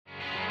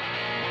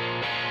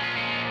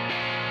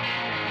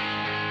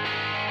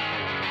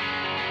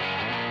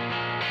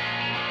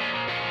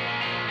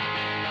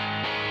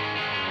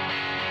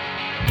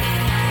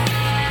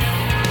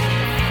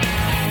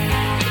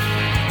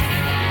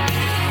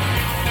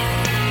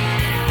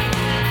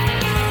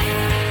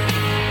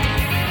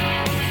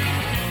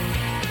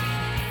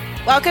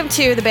Welcome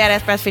to the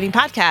Badass Breastfeeding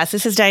Podcast.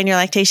 This is Diane, your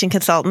lactation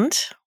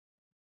consultant.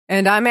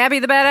 And I'm Abby,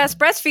 the Badass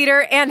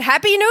Breastfeeder, and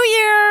Happy New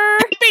Year!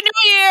 Happy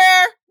New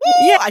Year!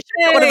 Woo! I should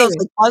get one of those,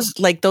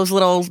 like those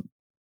little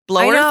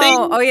blower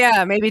things. Oh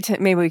yeah, maybe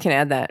we can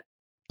add that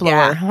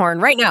blower horn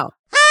right now.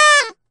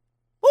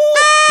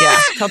 Yeah,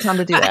 tell Tom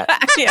to do that.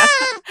 Yeah.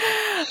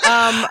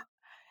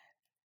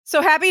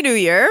 So happy New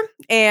Year.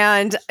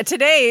 And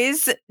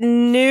today's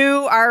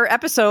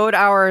episode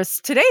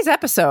is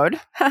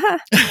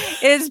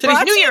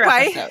brought to you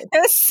by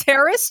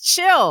Sarah's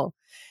Chill.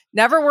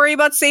 Never worry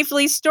about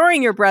safely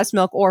storing your breast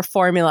milk or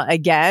formula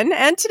again.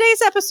 And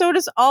today's episode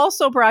is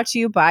also brought to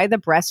you by the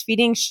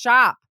Breastfeeding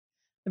Shop.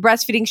 The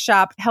Breastfeeding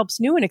Shop helps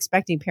new and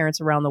expecting parents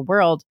around the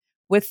world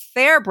with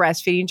their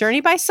breastfeeding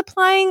journey by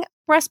supplying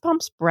breast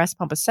pumps, breast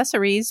pump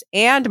accessories,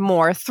 and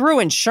more through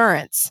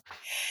insurance.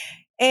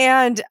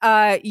 And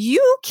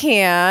you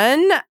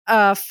can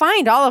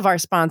find all of our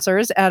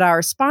sponsors at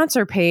our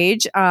sponsor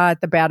page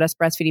at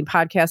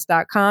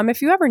thebadassbreastfeedingpodcast.com.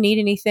 If you ever need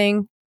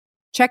anything,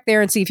 check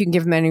there and see if you can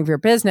give them any of your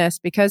business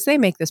because they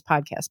make this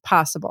podcast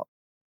possible.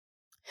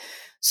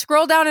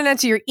 Scroll down and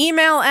enter your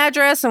email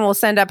address and we'll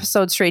send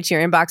episodes straight to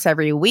your inbox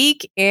every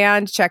week.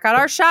 And check out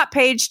our shop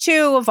page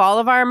too of all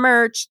of our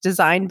merch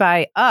designed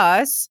by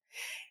us.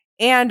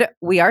 And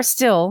we are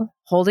still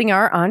holding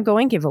our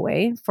ongoing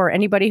giveaway for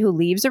anybody who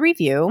leaves a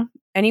review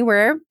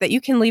anywhere that you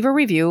can leave a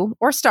review,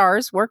 or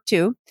stars work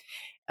too.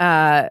 Send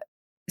a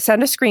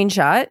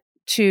screenshot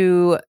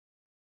to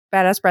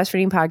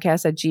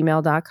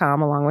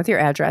badassbreastfeedingpodcast@gmail.com along with your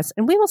address,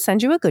 and we will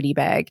send you a goodie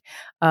bag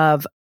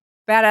of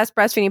Badass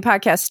Breastfeeding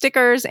Podcast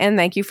stickers and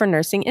Thank You for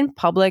Nursing in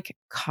Public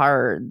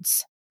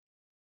cards.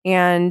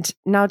 And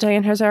now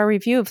Diane has our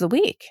review of the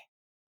week.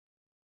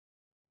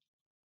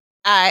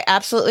 I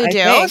absolutely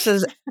do. This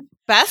is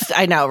best.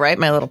 I know, right?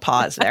 My little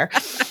pause there.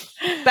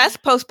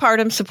 Best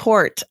postpartum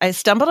support. I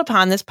stumbled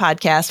upon this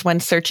podcast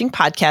when searching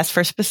podcasts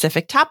for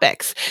specific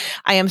topics.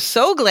 I am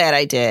so glad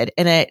I did,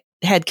 and it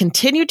had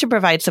continued to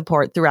provide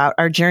support throughout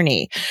our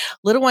journey.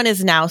 Little one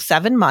is now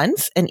 7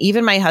 months, and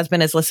even my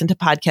husband has listened to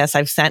podcasts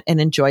I've sent and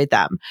enjoyed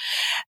them.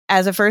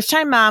 As a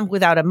first-time mom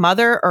without a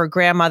mother or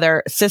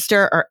grandmother,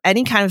 sister, or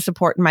any kind of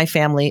support in my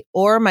family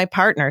or my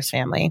partner's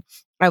family,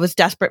 I was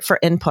desperate for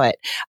input.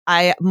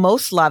 I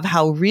most love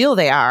how real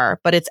they are,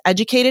 but it's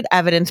educated,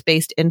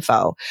 evidence-based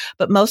info.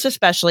 But most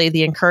especially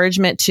the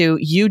encouragement to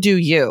you do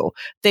you.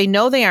 They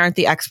know they aren't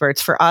the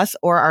experts for us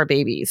or our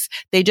babies.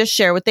 They just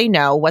share what they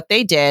know, what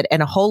they did,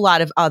 and a whole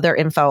lot of other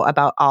info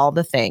about all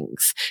the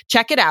things.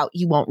 Check it out.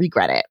 You won't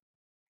regret it.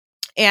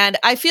 And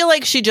I feel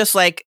like she just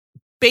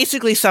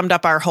basically summed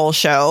up our whole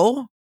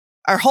show.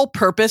 Our whole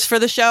purpose for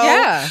the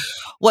show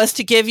was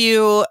to give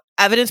you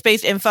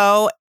evidence-based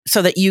info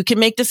so that you can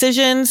make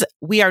decisions.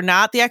 We are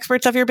not the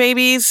experts of your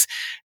babies,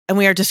 and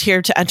we are just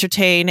here to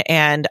entertain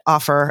and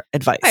offer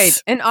advice.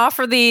 Right. And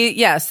offer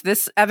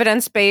this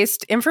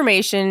evidence-based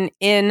information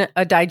in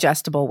a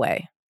digestible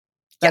way.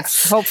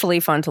 That's hopefully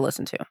fun to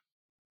listen to.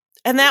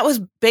 And that was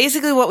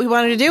basically what we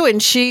wanted to do,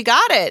 and she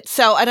got it.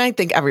 So, and I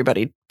think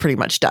everybody pretty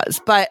much does.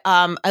 But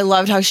I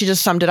loved how she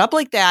just summed it up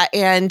like that.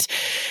 And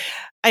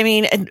I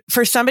mean, and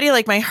for somebody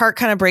my heart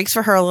kind of breaks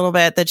for her a little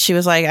bit that she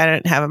was like, I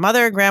don't have a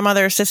mother,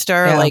 grandmother,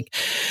 sister. Yeah.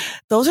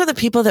 Those are the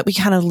people that we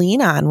kind of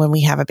lean on when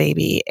we have a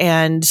baby.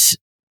 And,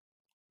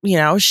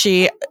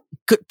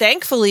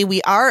 thankfully,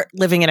 we are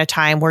living in a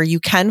time where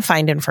you can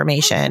find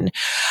information.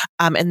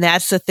 And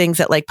that's the things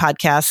that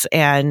podcasts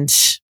and,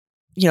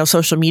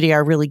 social media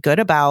are really good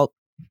about.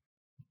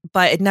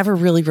 But it never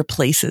really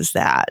replaces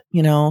that,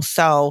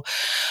 So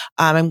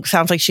it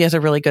sounds like she has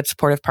a really good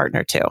supportive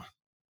partner too.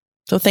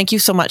 So thank you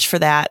so much for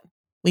that.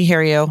 We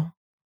hear you.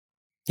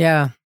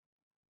 Yeah.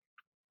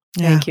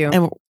 Thank you.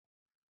 And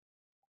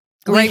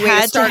great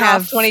way to start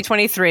off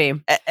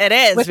 2023. It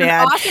is, with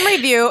man. An awesome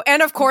review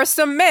and, of course,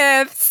 some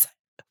myths.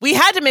 We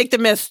had to make the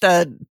myths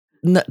the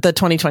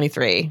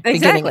 2023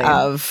 beginning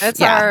of. That's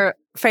our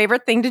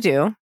favorite thing to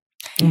do.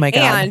 Oh my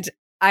God. And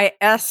I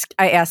asked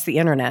the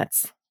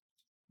internets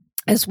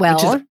as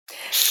well,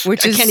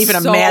 which is I can't even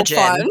imagine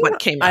fun. what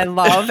came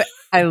up.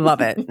 I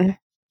love it.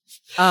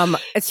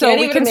 So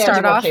we can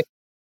start off.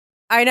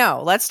 I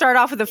know. Let's start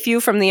off with a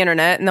few from the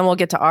internet, and then we'll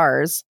get to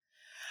ours.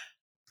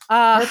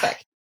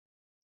 Perfect.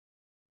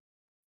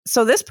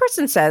 So this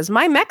person says,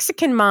 my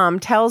Mexican mom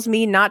tells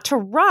me not to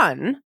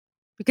run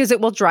because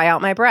it will dry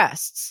out my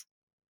breasts.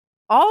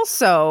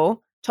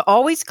 Also, to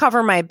always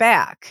cover my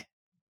back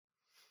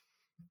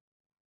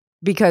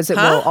because it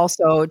will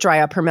also dry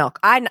up her milk.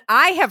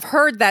 I have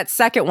heard that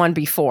second one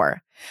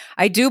before.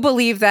 I do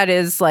believe that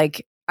is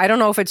I don't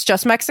know if it's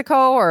just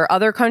Mexico or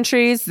other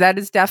countries. That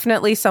is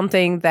definitely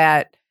something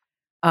that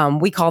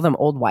we call them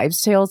old wives'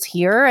 tales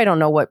here. I don't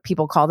know what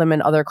people call them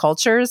in other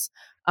cultures.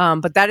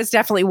 But that is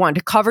definitely one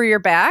to cover your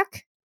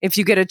back. If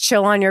you get a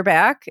chill on your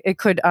back, it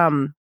could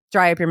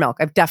dry up your milk.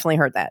 I've definitely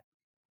heard that.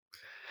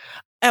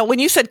 And when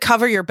you said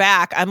cover your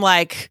back, I'm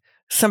like,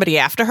 somebody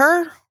after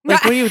her?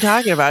 Like, what are you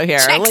talking about here?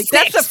 Check like,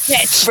 six,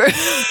 that's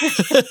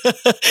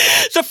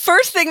the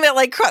first thing that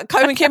like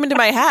came into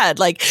my head.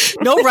 Like,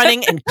 no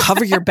running and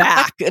cover your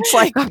back. It's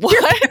like,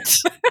 what?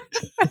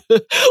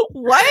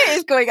 What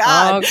is going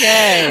on?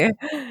 Okay,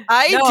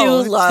 I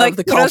do love like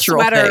the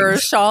cultural put a sweater or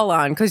things. shawl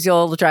on because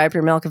you'll dry up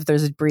your milk if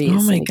there's a breeze.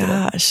 Oh my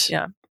gosh!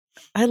 Yeah,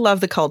 I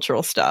love the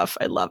cultural stuff.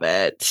 I love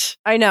it.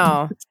 I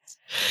know.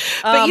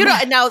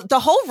 But now the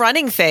whole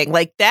running thing,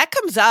 like that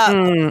comes up,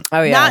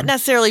 not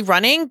necessarily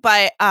running,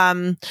 but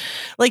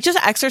like just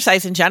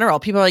exercise in general.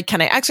 People are like,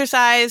 can I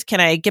exercise? Can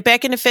I get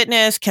back into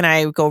fitness? Can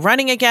I go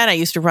running again? I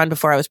used to run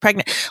before I was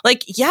pregnant.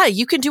 Like, yeah,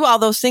 you can do all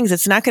those things.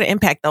 It's not going to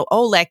impact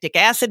lactic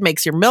acid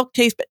makes your milk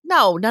taste, but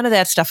no, none of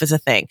that stuff is a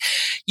thing.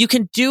 You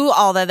can do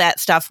all of that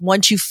stuff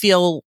once you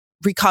feel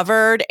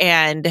recovered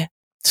and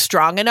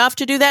strong enough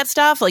to do that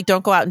stuff. Like,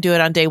 don't go out and do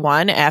it on day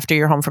one after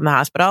you're home from the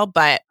hospital,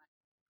 but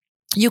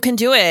you can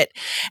do it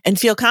and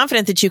feel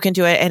confident that you can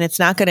do it, and it's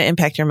not going to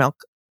impact your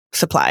milk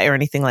supply or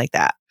anything like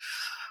that.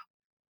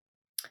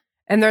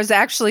 And there's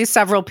actually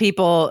several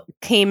people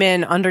came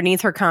in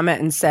underneath her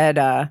comment and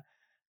said,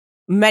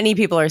 many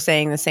people are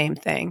saying the same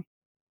thing.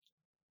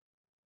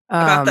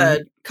 About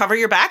the cover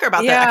your back or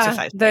about the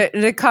exercise?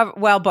 The cover,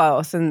 well,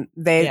 both. And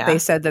they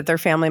said that their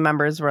family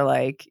members were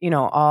like,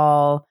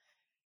 all,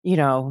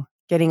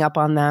 getting up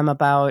on them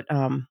about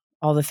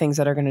all the things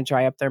that are going to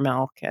dry up their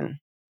milk. And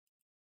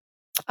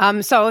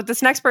so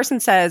this next person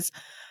says,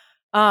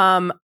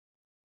 I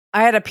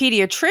had a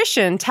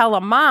pediatrician tell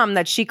a mom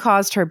that she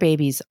caused her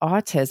baby's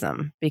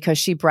autism because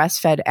she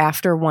breastfed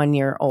after 1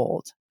 year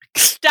old.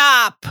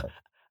 Stop.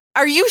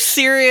 Are you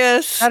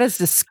serious? That is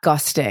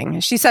disgusting.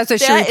 She says that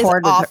she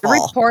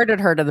reported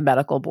her to the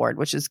medical board,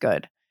 which is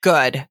good.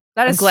 Good.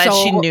 I'm glad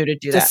she knew to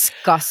do that.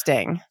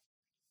 Disgusting.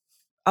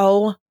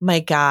 Oh my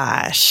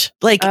gosh.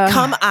 Like,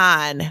 come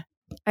on.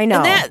 I know.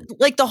 And that,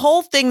 like, the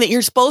whole thing that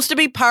you're supposed to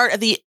be part of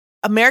the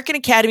American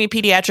Academy of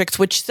Pediatrics,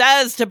 which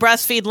says to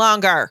breastfeed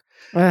longer.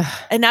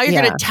 And now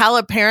you're going to tell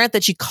a parent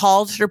that she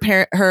called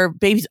her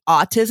baby's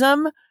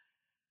autism?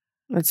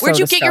 Where'd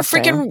you get your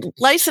freaking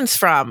license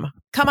from?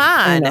 Come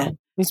on.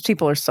 These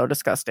people are so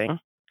disgusting.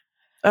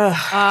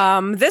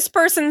 This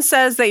person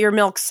says that your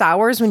milk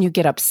sours when you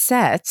get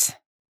upset.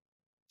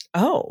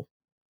 Oh.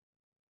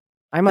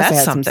 I must have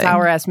had some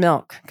sour ass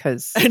milk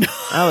because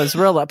I was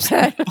real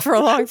upset for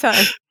a long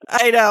time.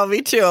 I know,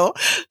 me too.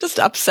 Just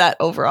upset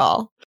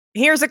overall.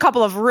 Here's a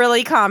couple of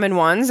really common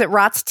ones. It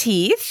rots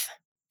teeth.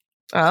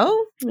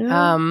 Oh.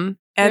 Yeah.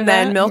 And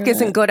then milk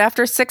isn't good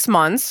after 6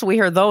 months. We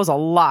hear those a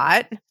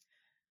lot.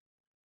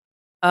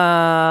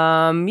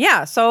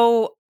 Yeah.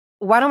 So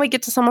why don't we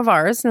get to some of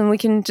ours and we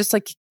can just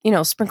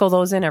sprinkle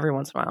those in every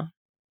once in a while.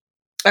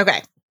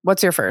 Okay.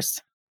 What's your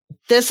first?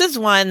 This is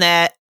one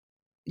that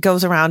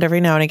goes around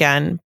every now and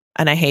again,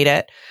 and I hate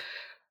it.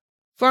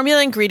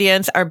 Formula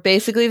ingredients are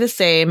basically the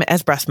same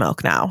as breast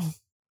milk now.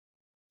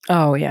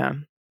 Oh, yeah.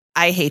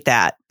 I hate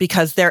that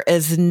because there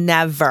is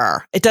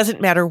never, it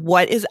doesn't matter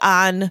what is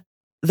on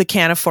the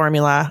can of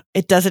formula.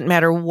 It doesn't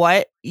matter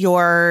what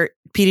your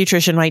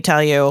pediatrician might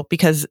tell you,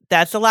 because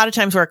that's a lot of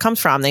times where it comes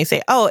from. They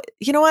say, oh,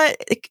 you know what?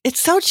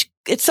 It's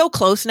so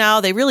close now.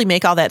 They really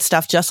make all that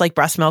stuff just like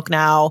breast milk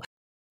now.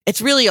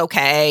 It's really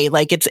okay.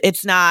 Like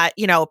it's not,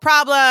 a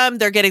problem.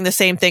 They're getting the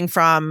same thing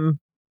from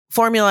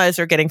formula as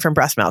they're getting from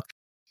breast milk.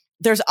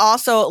 There's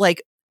also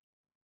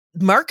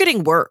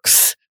marketing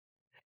works.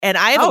 And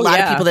I have a lot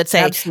of people that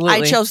say, absolutely.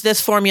 I chose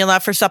this formula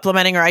for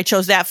supplementing, or I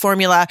chose that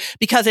formula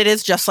because it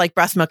is just like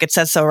breast milk. It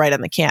says so right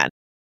on the can.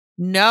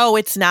 No,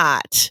 it's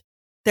not.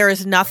 There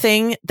is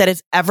nothing that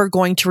is ever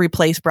going to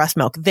replace breast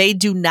milk. They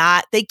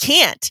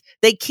can't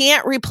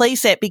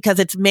replace it because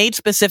it's made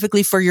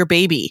specifically for your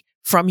baby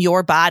from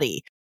your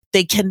body.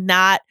 They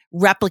cannot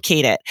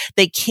replicate it.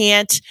 They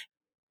can't,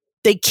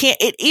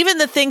 even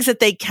the things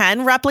that they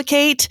can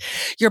replicate,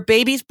 your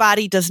baby's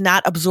body does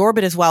not absorb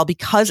it as well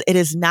because it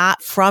is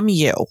not from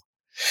you.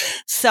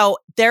 So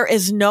there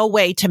is no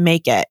way to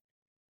make it.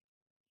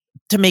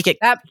 Anything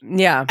that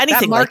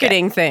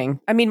marketing thing.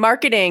 I mean,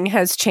 marketing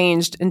has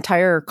changed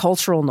entire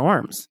cultural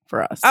norms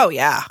for us. Oh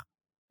yeah.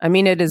 I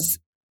mean, it is.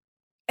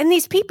 And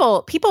these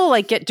people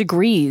get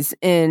degrees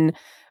in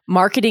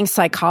marketing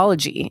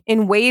psychology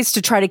in ways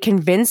to try to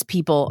convince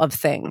people of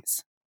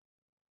things.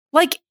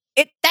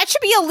 That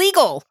should be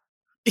illegal.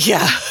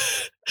 Yeah.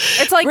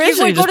 It's like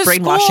you would go to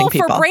school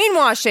for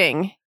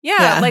brainwashing.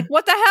 Yeah. Like,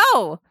 what the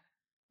hell?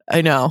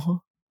 I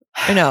know.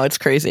 It's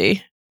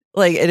crazy.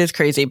 Like, it is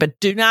crazy, but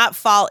do not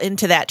fall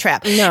into that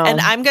trap. No.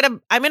 And I'm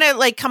going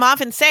to come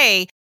off and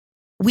say,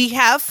 we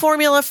have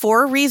formula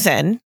for a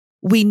reason.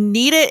 We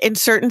need it in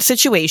certain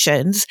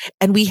situations,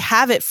 and we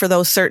have it for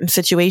those certain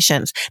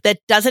situations. That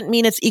doesn't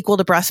mean it's equal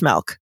to breast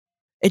milk.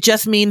 It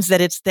just means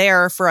that it's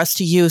there for us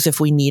to use if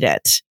we need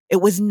it. It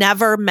was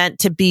never meant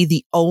to be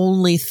the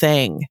only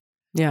thing.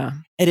 Yeah.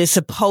 It is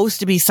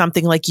supposed to be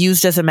something like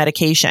used as a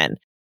medication.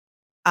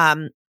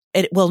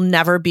 It will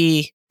never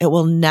be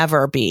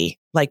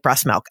like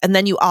breast milk. And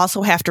then you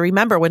also have to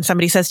remember when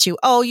somebody says to you,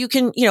 oh, you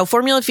can,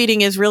 formula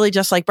feeding is really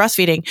just like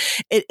breastfeeding.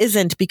 It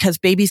isn't, because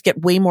babies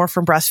get way more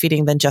from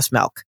breastfeeding than just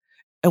milk.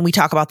 And we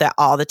talk about that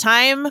all the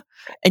time,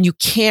 and you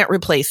can't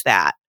replace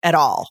that at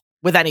all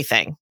with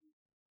anything.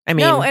 I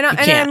mean, no, and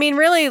I mean,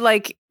 really,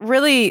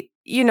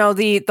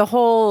 the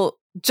whole,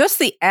 just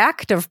the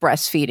act of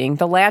breastfeeding,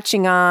 the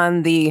latching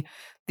on, the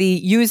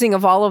using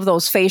of all of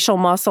those facial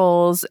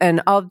muscles,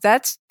 and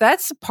that's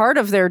part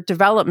of their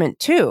development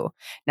too.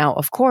 Now,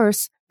 of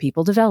course,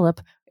 people develop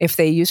if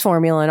they use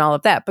formula and all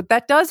of that, but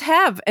that does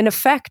have an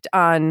effect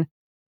on,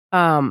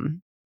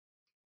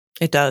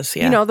 it does,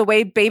 yeah. The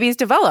way babies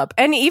develop.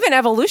 And even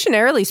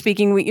evolutionarily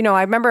speaking,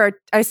 I remember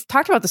I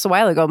talked about this a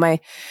while ago. My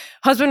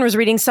husband was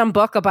reading some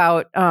book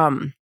about,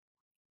 I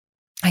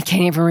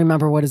can't even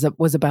remember what it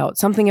was about.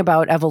 Something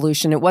about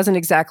evolution. It wasn't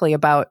exactly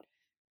about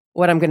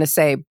what I'm going to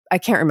say. I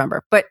can't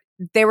remember. But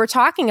they were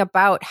talking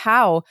about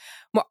how,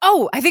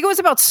 I think it was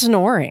about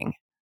snoring.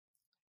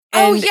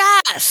 And,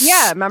 yes.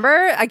 Yeah,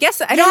 remember? I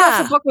guess, I don't know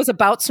if the book was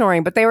about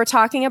snoring, but they were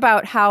talking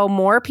about how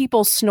more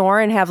people snore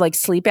and have like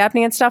sleep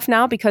apnea and stuff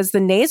now because the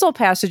nasal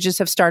passages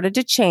have started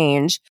to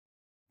change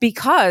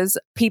because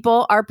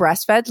people are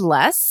breastfed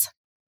less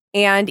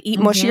and eat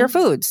mushier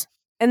foods.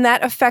 And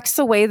that affects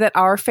the way that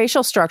our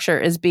facial structure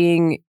is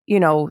being,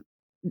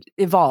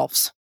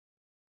 evolves.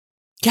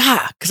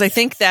 Yeah, because I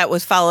think that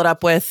was followed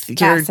up with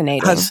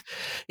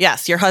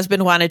your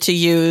husband wanted to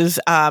use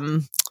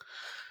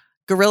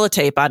Gorilla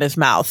Tape on his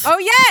mouth. Oh,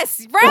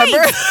 yes. Right.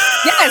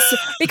 Yes.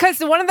 Because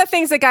one of the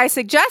things the guy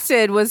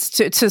suggested was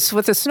to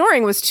with the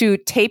snoring was to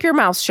tape your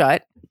mouth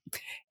shut.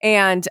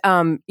 And,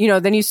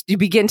 then you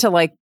begin to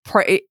like,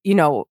 train,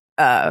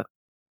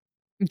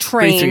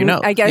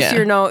 I guess,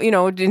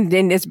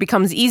 and it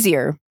becomes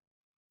easier,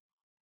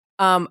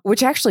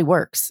 which actually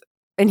works.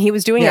 And he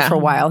was doing it for a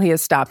while. He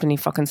has stopped and he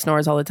fucking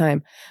snores all the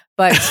time.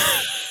 But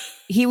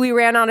we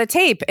ran out of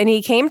tape and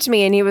he came to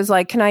me and he was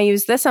like, can I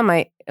use this on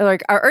my, or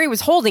he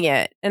was holding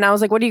it. And I was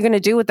like, what are you going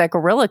to do with that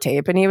Gorilla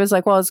Tape? And he was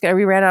like, well,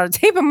 we ran out of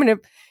tape. I'm going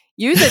to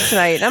use it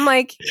tonight. And I'm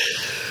like,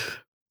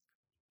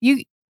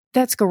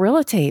 that's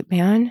Gorilla Tape,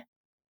 man.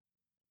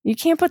 You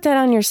can't put that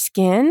on your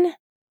skin.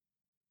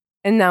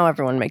 And now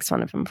everyone makes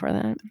fun of him for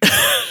that,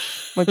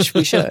 which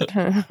we should.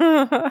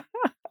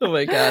 Oh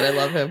my God, I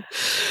love him.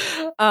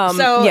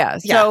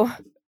 So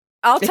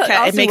I'll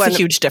tell. It makes a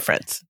huge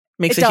difference.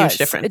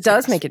 It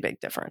does make a big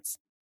difference.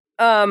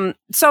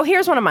 So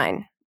here's one of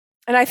mine.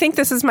 And I think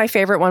this is my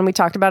favorite one. We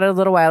talked about it a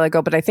little while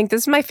ago, but I think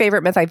this is my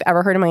favorite myth I've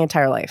ever heard in my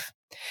entire life.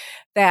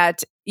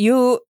 That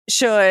you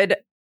should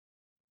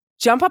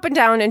jump up and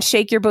down and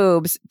shake your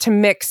boobs to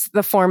mix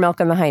the foremilk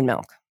and the hind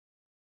milk.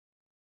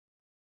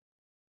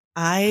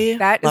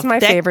 That is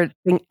my favorite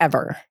thing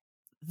ever.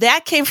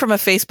 That came from a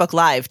Facebook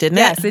Live, didn't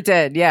it? Yes, it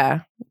did.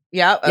 Yeah.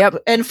 Yeah.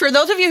 Yep. And for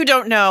those of you who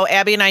don't know,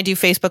 Abby and I do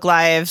Facebook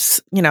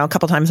Lives, a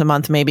couple times a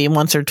month, maybe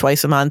once or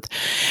twice a month.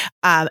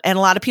 And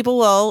a lot of people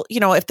will,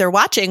 if they're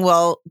watching,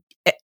 will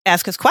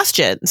ask us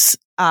questions.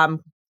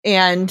 And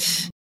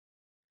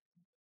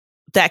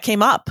that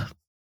came up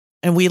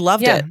and we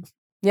loved it.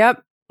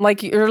 Yep.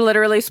 Like you're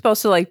literally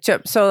supposed to like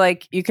chip. So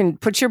like you can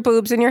put your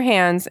boobs in your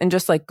hands and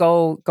just like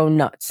go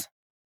nuts.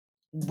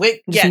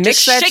 Just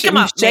shake them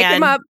up, shake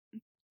them up,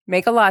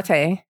 make a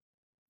latte.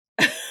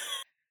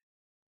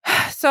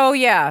 So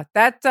yeah,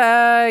 that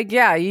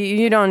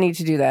you don't need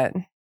to do that.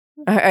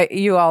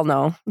 You all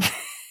know.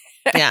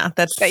 Yeah,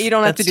 that you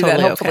don't have to do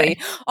totally that. Hopefully,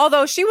 okay.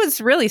 Although she was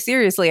really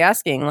seriously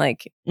asking,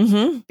 like,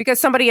 because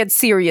somebody had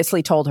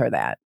seriously told her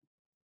that.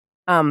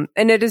 And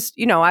it is,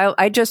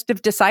 I just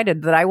have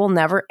decided that I will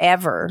never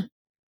ever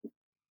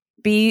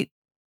be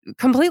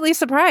completely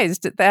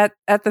surprised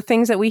at the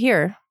things that we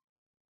hear.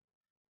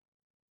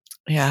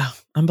 Yeah,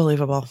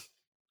 unbelievable.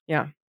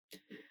 Yeah.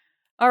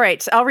 All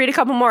right, I'll read a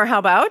couple more. How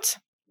about?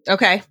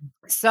 Okay.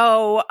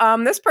 So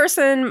this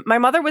person, my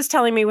mother was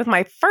telling me with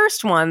my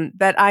first one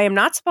that I am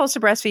not supposed to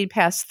breastfeed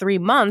past 3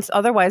 months.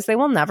 Otherwise, they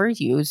will never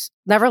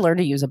learn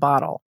to use a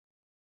bottle.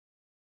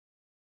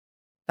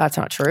 That's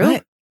not true.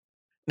 What?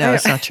 No,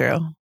 it's not true.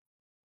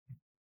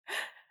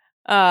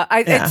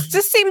 It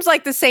just seems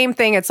like the same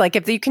thing. It's like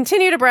if you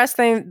continue to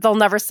breastfeed, they'll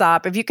never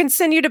stop. If you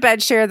continue to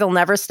bed share, they'll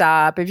never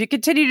stop. If you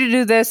continue to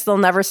do this, they'll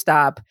never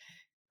stop.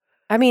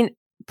 I mean,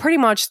 pretty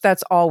much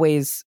that's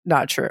always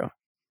not true.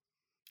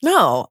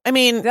 No, I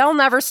mean, they'll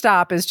never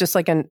stop is just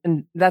like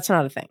that's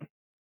not a thing.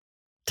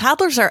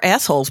 Toddlers are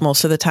assholes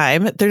most of the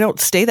time. They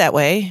don't stay that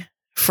way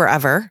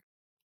forever.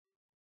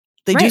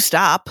 They do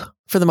stop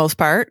for the most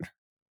part,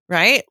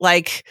 right?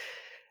 Like,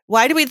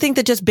 why do we think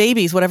that just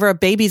babies, whatever a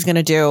baby's going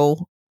to do,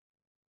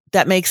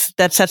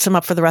 that sets them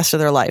up for the rest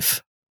of their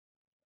life?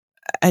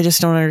 I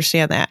just don't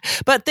understand that.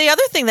 But the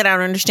other thing that I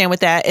don't understand with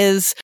that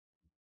is,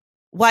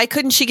 why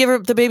couldn't she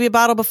give the baby a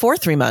bottle before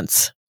 3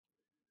 months?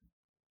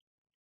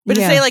 But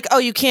to say like, oh,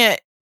 you can't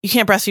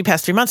breastfeed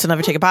past 3 months and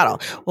never take a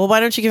bottle. Well, why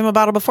don't you give him a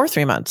bottle before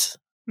 3 months?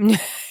 Do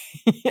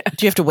you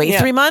have to wait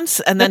 3 months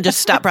and then just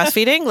stop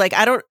breastfeeding? Like,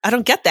 I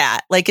don't get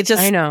that. Like, it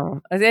just, I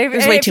know.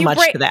 There's way too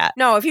much to that.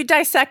 No, if you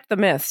dissect the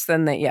myths,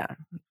 then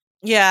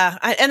Yeah.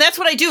 And that's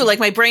what I do. Like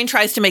my brain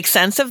tries to make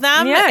sense of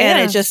them and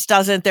it just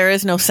doesn't. There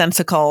is no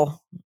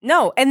sensical.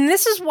 No. And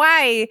this is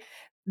why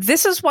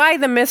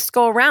the myths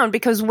go around,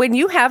 because when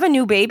you have a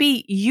new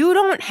baby, you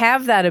don't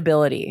have that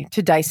ability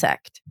to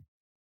dissect.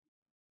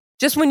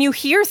 Just when you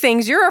hear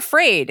things, you're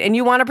afraid and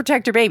you want to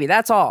protect your baby.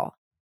 That's all.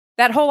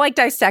 That whole like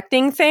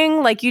dissecting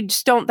thing, like you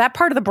just don't, that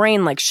part of the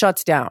brain like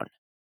shuts down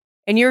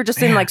and you're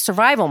just in like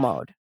survival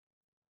mode.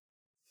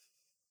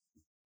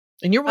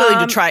 And you're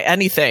willing to try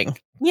anything.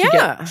 Yeah.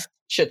 To get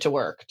shit to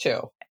work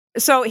too.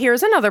 So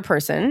here's another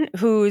person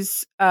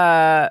who's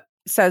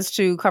says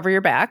to cover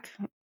your back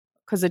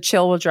because a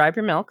chill will drive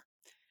your milk.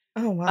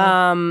 Oh,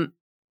 wow.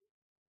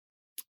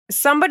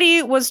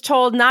 Somebody was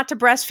told not to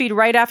breastfeed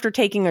right after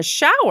taking a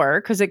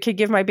shower because it could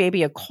give my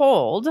baby a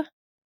cold.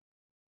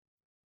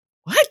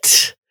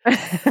 What?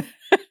 That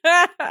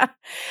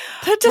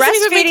doesn't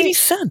even make any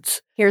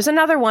sense. Here's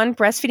another one.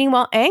 Breastfeeding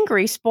while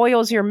angry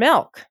spoils your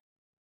milk.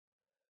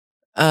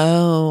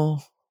 Oh.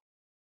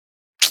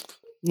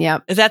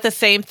 Yep. Is that the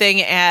same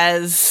thing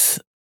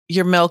as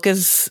your milk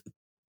is...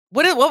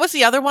 What was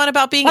the other one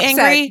about being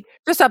angry?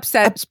 Just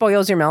upset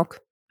spoils your milk.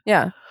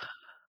 Yeah.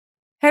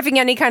 Having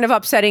any kind of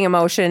upsetting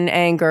emotion,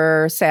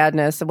 anger,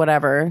 sadness,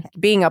 whatever,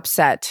 being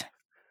upset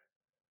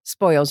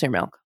spoils your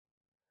milk.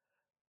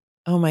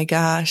 Oh my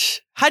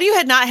gosh. How do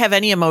you not have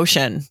any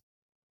emotion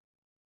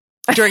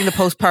during the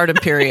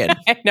postpartum period?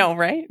 I know,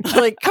 right?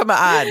 Like, come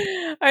on.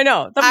 I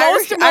know. The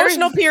most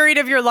emotional period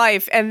of your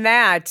life, and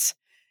that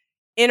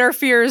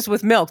interferes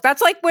with milk.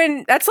 That's like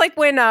when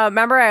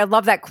remember, I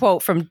love that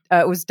quote from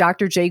it was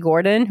Dr. Jay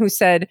Gordon who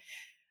said,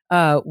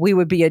 we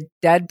would be a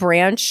dead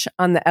branch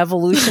on the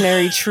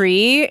evolutionary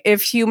tree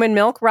if human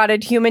milk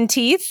rotted human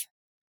teeth.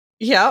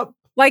 Yep.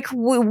 Like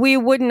we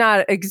would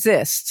not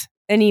exist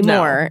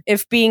anymore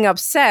if being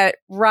upset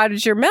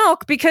rotted your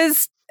milk,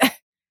 because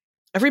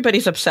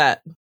everybody's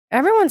upset.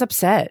 Everyone's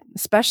upset,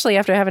 especially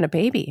after having a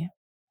baby.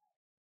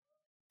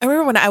 I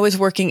remember when I was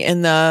working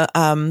in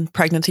the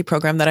pregnancy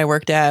program that I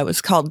worked at, it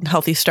was called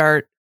Healthy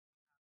Start.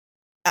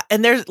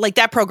 And there's like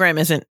that program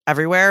isn't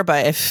everywhere,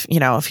 but if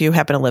you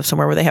happen to live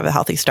somewhere where they have a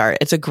Healthy Start,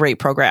 it's a great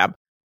program.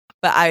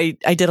 But I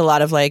did a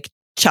lot of like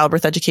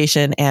childbirth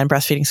education and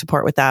breastfeeding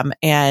support with them.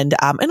 And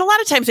a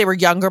lot of times they were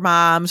younger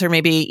moms or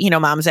maybe,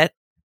 moms that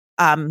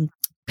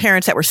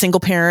parents that were single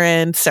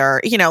parents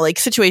or, like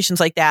situations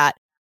like that.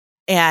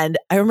 And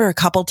I remember a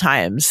couple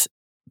times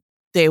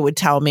they would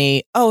tell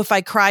me, oh, if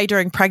I cry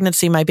during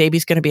pregnancy, my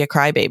baby's going to be a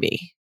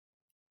crybaby.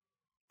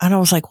 And I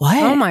was like,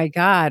 what? Oh my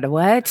God,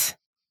 what?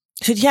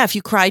 I said, yeah, if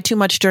you cry too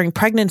much during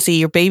pregnancy,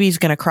 your baby's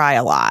going to cry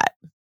a lot.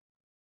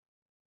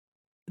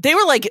 They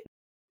were like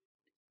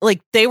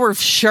they were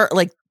sure,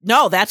 like,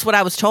 no, that's what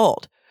I was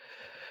told.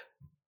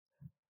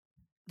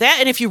 That,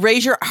 and if you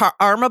raise your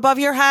arm above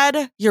your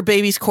head, your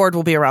baby's cord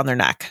will be around their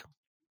neck.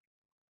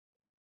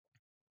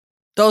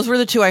 Those were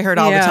the two I heard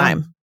all the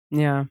time.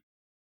 Yeah.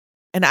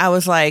 And I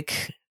was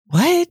like,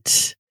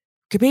 what?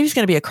 Your baby's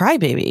going to be a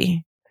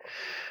crybaby.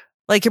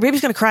 Like, your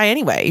baby's going to cry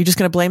anyway. You're just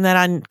going to blame that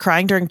on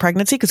crying during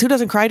pregnancy? Because who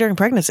doesn't cry during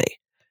pregnancy?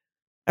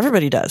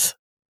 Everybody does.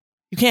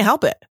 You can't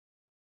help it.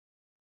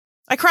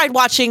 I cried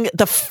watching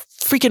the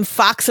freaking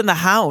Fox and the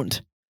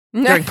Hound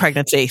during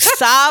pregnancy.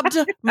 Sobbed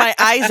my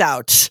eyes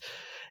out.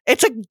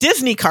 It's a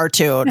Disney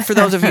cartoon, for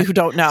those of you who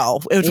don't know.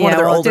 It was one of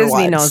their older Disney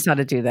ones. knows how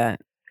to do that.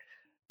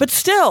 But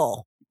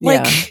still,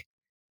 like...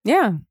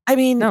 Yeah. I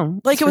mean,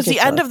 like it was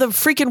ridiculous. The end of the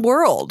freaking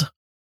world.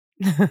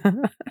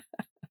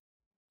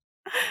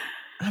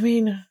 I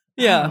mean,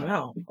 yeah. I don't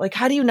know. Like,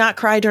 how do you not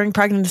cry during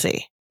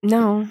pregnancy?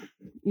 No,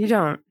 you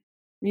don't.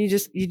 You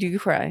do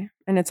cry,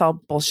 and it's all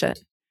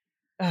bullshit.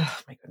 Oh,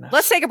 my goodness.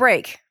 Let's take a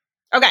break.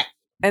 Okay.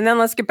 And then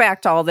let's get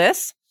back to all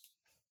this.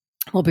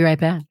 We'll be right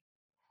back.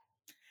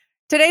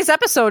 Today's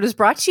episode is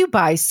brought to you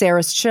by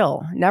Sarah's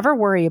Chill. Never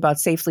worry about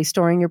safely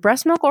storing your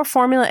breast milk or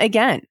formula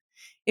again.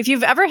 If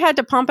you've ever had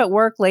to pump at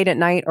work late at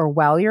night or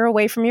while you're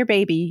away from your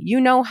baby, you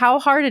know how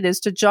hard it is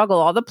to juggle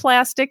all the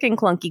plastic and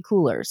clunky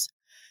coolers.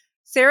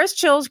 Sarah's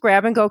Chill's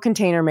grab-and-go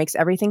container makes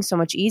everything so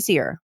much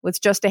easier.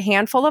 With just a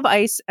handful of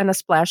ice and a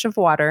splash of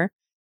water,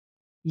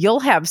 you'll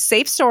have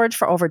safe storage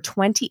for over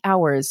 20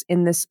 hours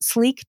in this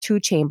sleek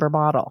 2-chamber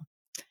bottle.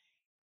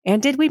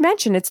 And did we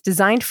mention it's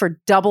designed for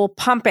double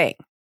pumping?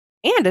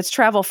 And it's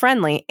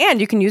travel-friendly,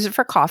 and you can use it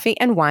for coffee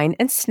and wine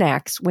and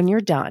snacks when you're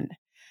done.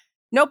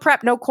 No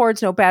prep, no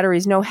cords, no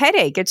batteries, no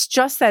headache. It's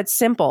just that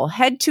simple.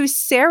 Head to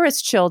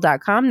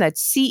sarahschill.com.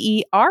 That's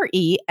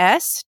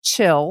CERES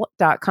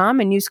chill.com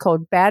and use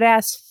code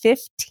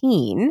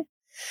BADASS15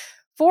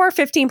 for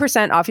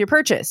 15% off your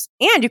purchase.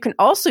 And you can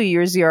also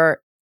use your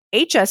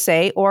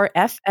HSA or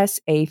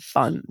FSA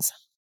funds.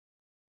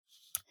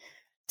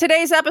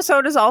 Today's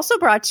episode is also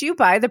brought to you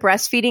by The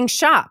Breastfeeding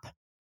Shop.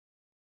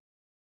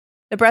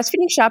 The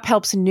Breastfeeding Shop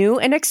helps new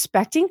and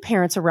expecting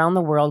parents around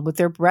the world with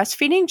their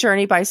breastfeeding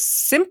journey by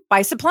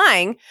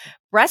supplying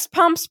breast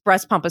pumps,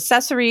 breast pump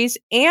accessories,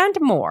 and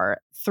more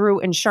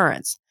through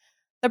insurance.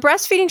 The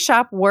Breastfeeding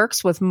Shop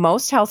works with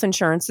most health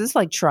insurances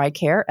like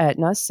TRICARE,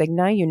 Aetna,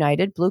 Cigna,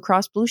 United, Blue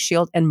Cross Blue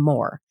Shield, and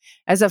more.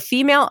 As a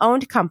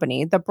female-owned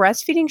company, the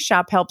Breastfeeding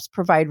Shop helps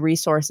provide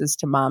resources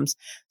to moms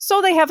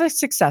so they have a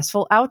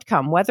successful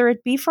outcome, whether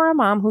it be for a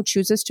mom who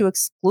chooses to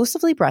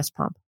exclusively breast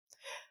pump,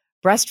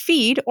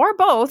 breastfeed, or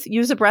both,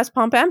 use a breast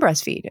pump and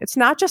breastfeed. It's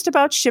not just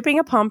about shipping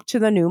a pump to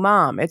the new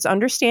mom. It's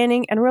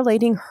understanding and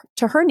relating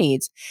to her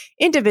needs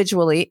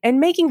individually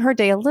and making her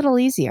day a little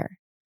easier.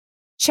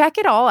 Check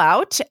it all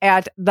out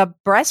at the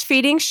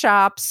Breastfeeding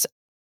Shops.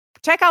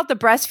 Check out the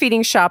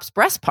Breastfeeding Shop's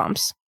breast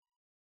pumps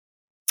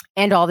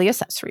and all the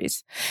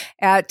accessories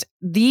at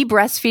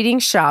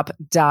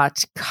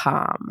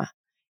thebreastfeedingshop.com.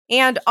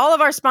 And all of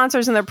our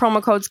sponsors and their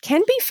promo codes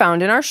can be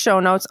found in our show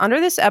notes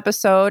under this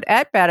episode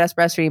at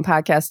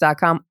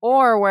badassbreastfeedingpodcast.com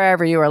or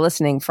wherever you are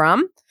listening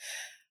from.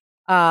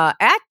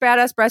 At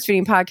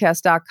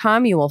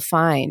badassbreastfeedingpodcast.com, you will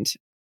find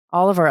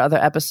all of our other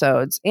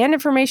episodes and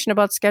information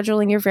about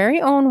scheduling your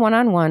very own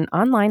one-on-one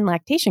online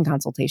lactation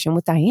consultation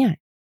with Diane.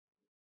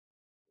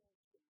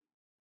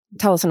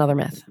 Tell us another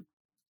myth.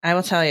 I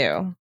will tell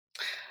you.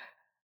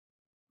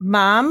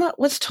 Mom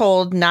was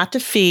told not to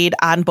feed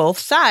on both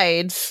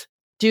sides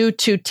due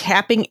to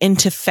tapping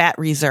into fat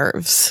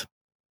reserves.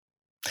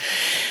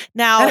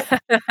 Now,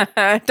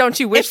 don't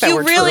you wish that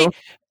were really true?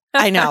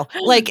 I know.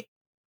 Like,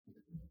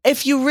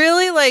 if you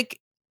really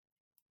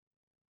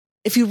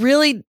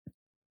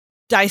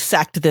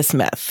dissect this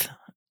myth,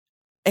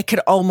 it could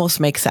almost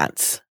make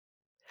sense.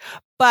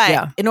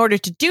 But in order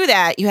to do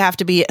that, you have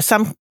to be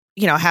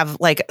have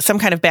like some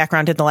kind of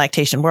background in the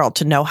lactation world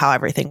to know how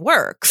everything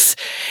works.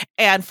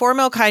 And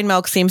fore-milk,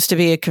 hind-milk seems to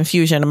be a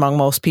confusion among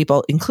most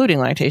people, including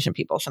lactation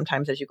people,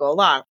 sometimes as you go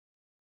along.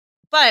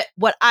 But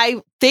what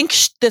I think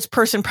this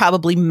person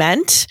probably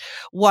meant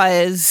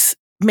was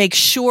make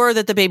sure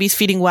that the baby's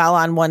feeding well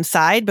on one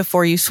side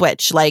before you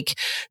switch. Like,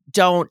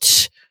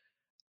 don't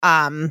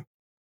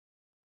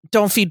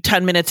feed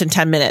 10 minutes and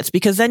 10 minutes,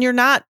 because then you're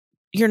not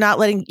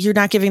giving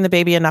the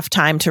baby enough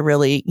time to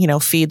really,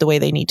 feed the way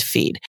they need to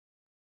feed.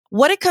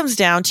 What it comes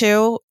down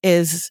to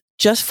is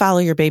just follow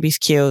your baby's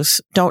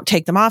cues. Don't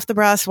take them off the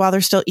breast while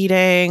they're still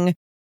eating.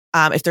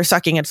 If they're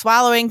sucking and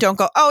swallowing, don't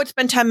go, oh, it's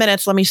been 10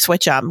 minutes. Let me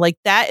switch them. Like,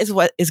 that's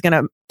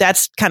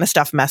kind of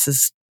stuff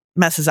messes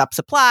up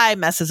supply,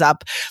 messes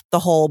up the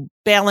whole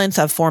balance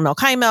of fore-milk,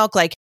 hind-milk.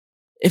 Like,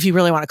 if you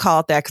really want to call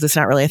it that, because it's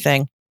not really a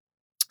thing.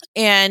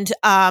 And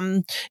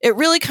it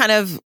really kind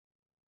of,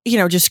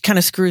 just kind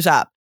of screws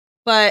up.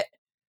 But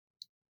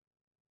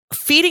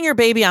feeding your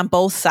baby on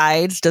both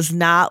sides does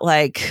not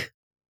like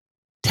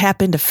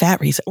tap into fat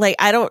reserve. Like,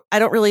 I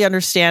don't really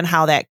understand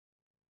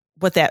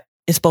what that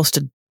is supposed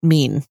to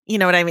mean. You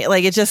know what I mean?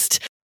 Like, it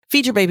just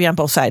feed your baby on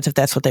both sides if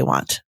that's what they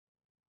want.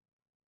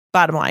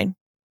 Bottom line.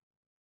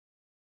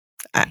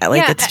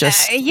 It's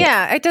just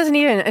it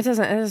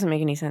doesn't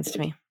make any sense to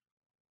me.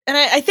 And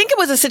I think it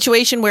was a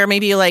situation where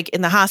maybe like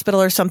in the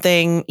hospital or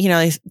something,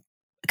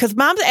 because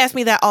moms ask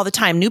me that all the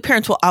time. New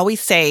parents will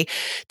always say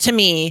to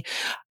me,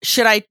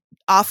 should I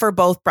offer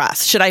both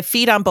breasts? Should I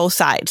feed on both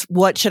sides?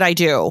 What should I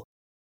do?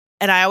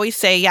 And I always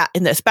say,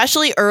 and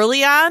especially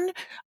early on,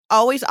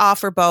 always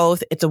offer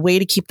both. It's a way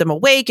to keep them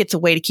awake. It's a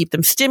way to keep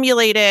them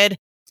stimulated.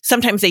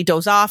 Sometimes they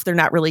doze off. They're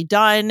not really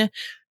done.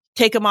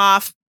 Take them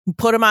off,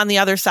 put them on the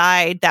other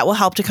side. That will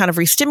help to kind of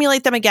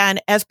re-stimulate them again.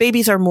 As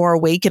babies are more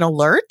awake and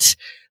alert,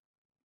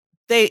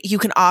 you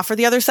can offer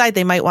the other side.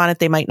 They might want it.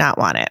 They might not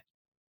want it.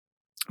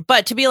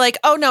 But to be like,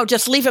 oh no,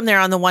 just leave them there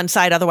on the one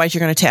side. Otherwise you're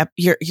going to tap,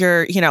 you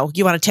want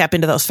to tap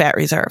into those fat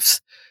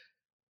reserves.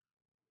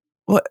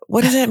 What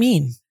does that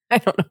mean? I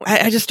don't know.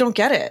 I just don't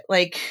get it.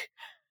 Like,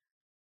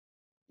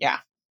 yeah.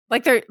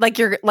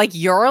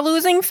 You're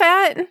losing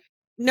fat?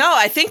 No,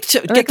 I think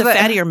to get the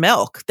fattier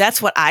milk.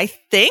 That's what I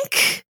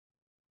think.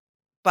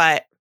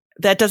 But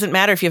that doesn't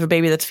matter if you have a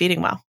baby that's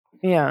feeding well.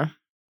 Yeah.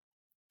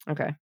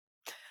 Okay.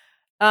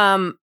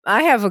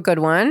 I have a good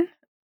one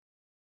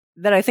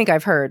that I think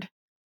I've heard.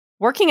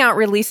 Working out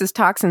releases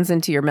toxins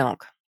into your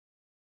milk.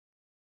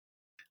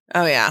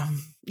 Oh, yeah.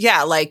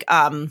 Yeah, like,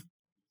 the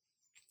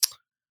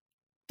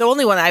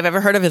only one I've ever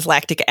heard of is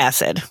lactic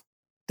acid.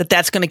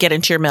 That's going to get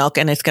into your milk,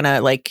 and it's going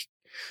to, like,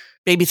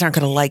 babies aren't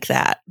going to like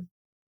that.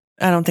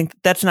 I don't think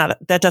that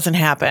doesn't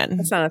happen.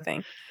 That's not a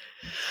thing.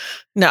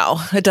 No,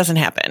 it doesn't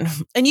happen.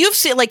 And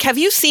have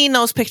you seen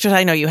those pictures?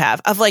 I know you have,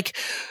 of like,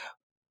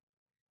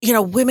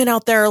 women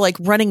out there like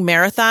running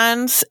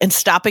marathons and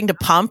stopping to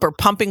pump or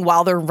pumping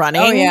while they're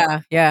running. Oh,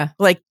 yeah. Yeah.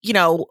 Like,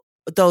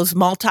 those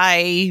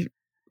ultra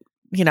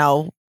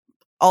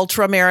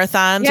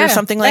marathons or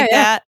something like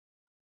that.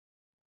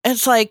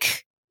 It's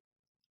like,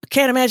 I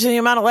can't imagine the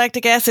amount of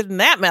lactic acid in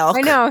that milk.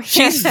 I know.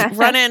 She's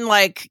running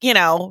like,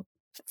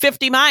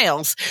 50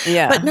 miles.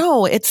 Yeah. But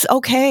no, it's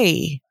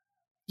okay.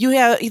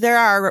 There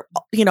are,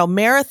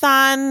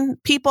 marathon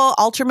people,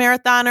 ultra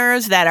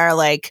marathoners that are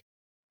like,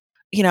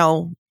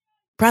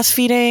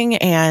 breastfeeding.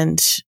 And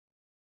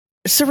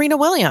Serena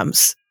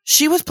Williams,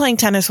 she was playing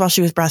tennis while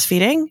she was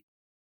breastfeeding.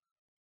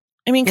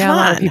 I mean, come on. A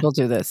lot of people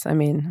do this. I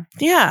mean,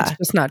 yeah, it's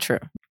just not true.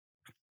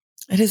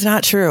 It is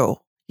not true.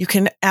 You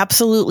can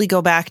absolutely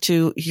go back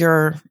to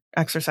your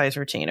exercise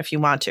routine if you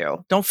want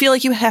to. Don't feel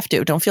like you have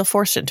to. Don't feel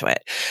forced into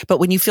it.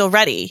 But when you feel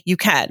ready, you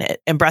can.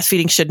 And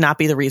breastfeeding should not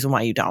be the reason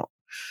why you don't.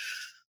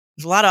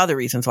 There's a lot of other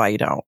reasons why you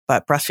don't,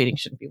 but breastfeeding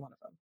shouldn't be one of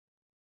them.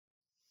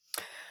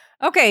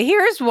 Okay,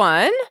 here's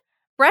one.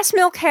 Breast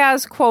milk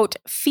has, quote,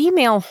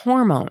 female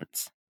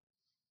hormones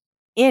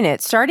in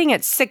it starting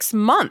at 6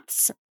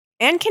 months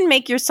and can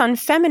make your son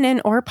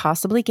feminine or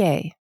possibly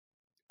gay.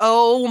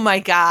 Oh my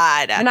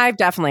God. And I've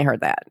definitely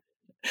heard that.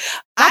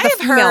 Not the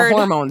female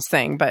hormones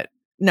thing, but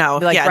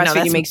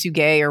breastfeeding makes you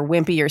gay or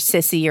wimpy or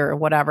sissy or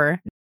whatever.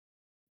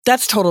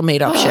 That's total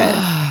made up shit.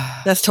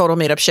 That's total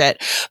made up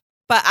shit.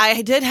 But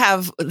I did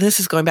have, this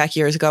is going back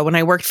years ago, when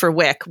I worked for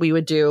WIC, we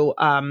would do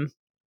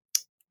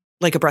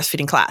like a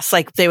breastfeeding class.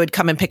 Like they would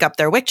come and pick up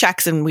their WIC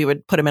checks and we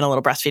would put them in a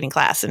little breastfeeding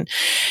class. And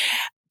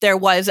there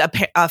was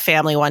a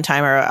family one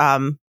time,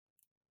 or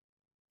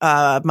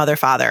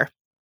mother-father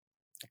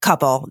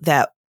couple,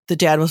 that the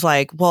dad was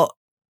like, well,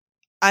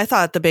 I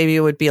thought the baby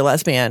would be a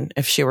lesbian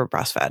if she were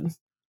breastfed.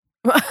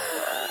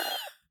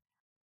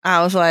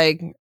 I was like,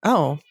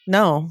 oh,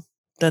 no,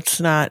 that's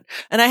not.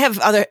 And I have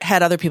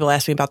had other people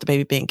ask me about the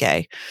baby being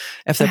gay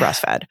if they're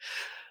breastfed.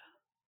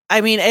 I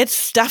mean,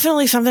 it's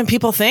definitely something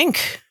people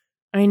think.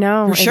 I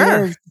know. For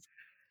sure.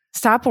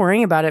 Stop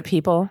worrying about it,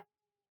 people.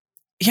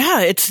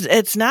 Yeah,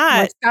 it's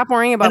not. Stop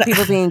worrying about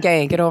people being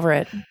gay. Get over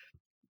it.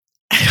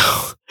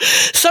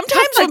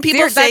 Sometimes when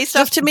people say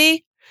stuff to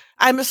me,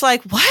 I'm just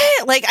like,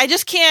 what? Like, I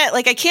just can't,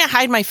 like, I can't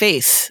hide my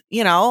face,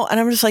 you know? And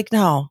I'm just like,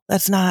 no,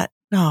 that's not,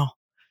 no.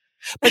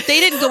 But they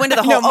didn't go into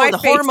the whole, the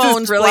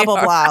hormones, really blah,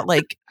 blah, blah.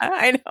 Like,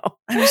 I know.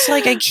 I'm just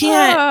like, I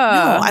can't,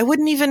 no, I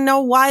wouldn't even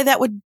know why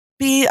that would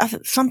be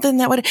something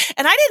that would,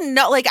 and I didn't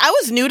know, like, I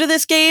was new to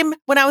this game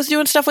when I was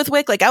doing stuff with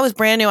WIC. Like, I was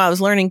brand new. I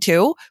was learning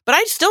too, but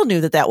I still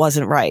knew that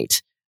wasn't right.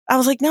 I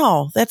was like,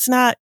 no, that's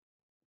not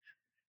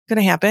going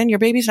to happen. Your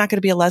baby's not going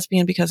to be a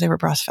lesbian because they were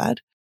breastfed.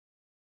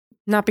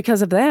 Not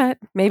because of that.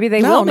 Maybe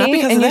they will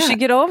be, and you should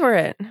get over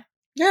it.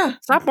 Yeah.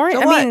 Stop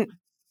worrying. So I mean,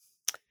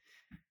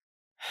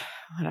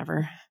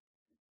 whatever.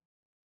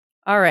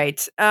 All right.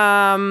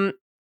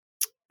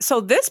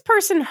 So this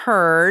person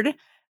heard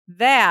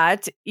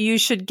that you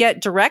should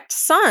get direct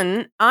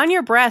sun on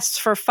your breasts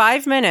for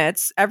 5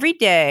 minutes every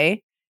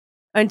day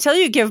until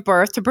you give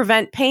birth to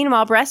prevent pain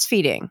while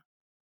breastfeeding.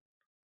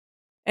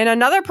 And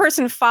another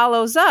person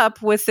follows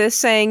up with this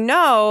saying,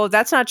 no,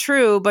 that's not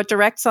true, but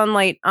direct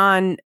sunlight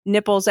on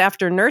nipples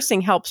after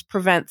nursing helps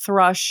prevent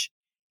thrush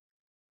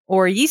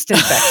or yeast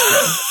infection.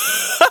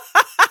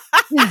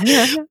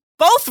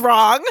 Both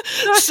wrong.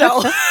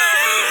 So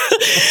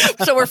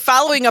we're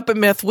following up a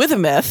myth with a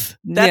myth.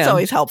 That's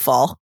always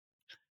helpful.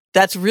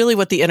 That's really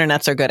what the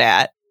internets are good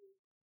at.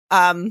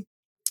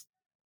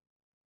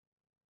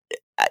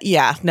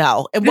 Yeah,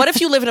 no. And what if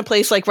you live in a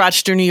place like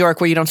Rochester, New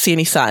York, where you don't see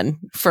any sun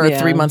for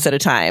 3 months at a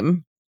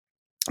time?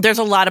 There's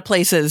a lot of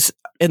places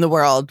in the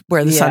world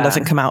where the sun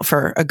doesn't come out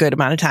for a good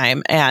amount of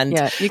time. And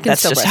you can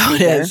that's just how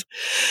it is.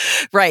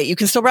 Right. You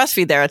can still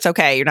breastfeed there. It's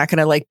okay. You're not going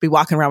to like be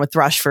walking around with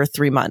thrush for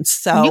 3 months.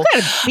 So you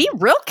got to be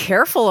real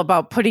careful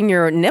about putting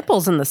your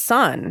nipples in the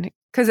sun.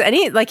 Because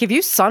if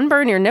you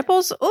sunburn your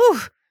nipples,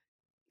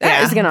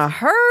 that is going to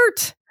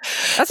hurt.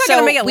 That's not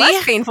going to make it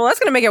less painful. That's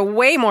going to make it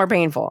way more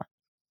painful.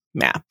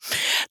 Yeah.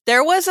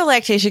 There was a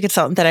lactation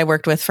consultant that I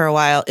worked with for a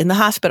while in the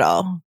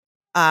hospital,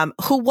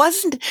 who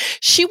wasn't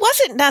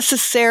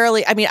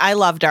necessarily, I mean, I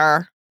loved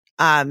her,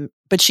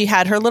 but she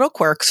had her little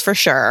quirks for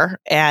sure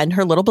and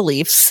her little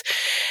beliefs.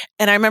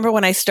 And I remember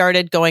when I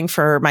started going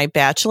for my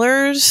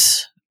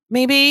bachelor's,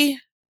 maybe.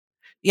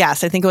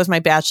 Yes, I think it was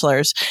my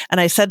bachelor's. And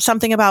I said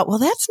something about, well,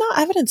 that's not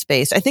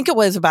evidence-based. I think it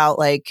was about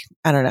like,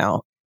 I don't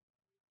know,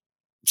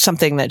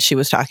 something that she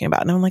was talking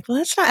about. And I'm like, well,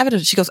 that's not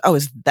evidence. She goes, oh,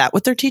 is that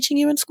what they're teaching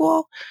you in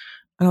school?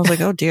 And I was like,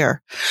 oh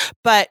dear.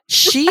 But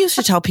she used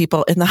to tell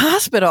people in the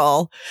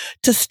hospital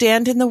to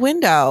stand in the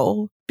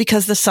window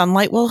because the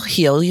sunlight will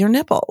heal your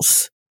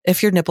nipples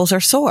if your nipples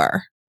are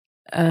sore.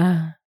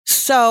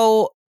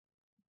 So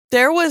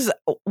there was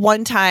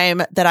one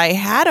time that I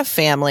had a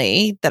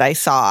family that I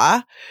saw,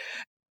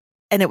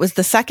 and it was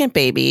the second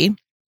baby.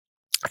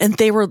 And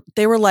they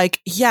were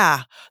like,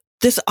 yeah,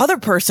 this other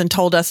person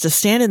told us to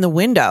stand in the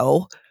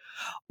window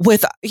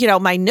with,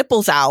 my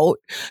nipples out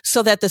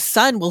so that the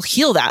sun will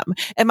heal them.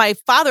 And my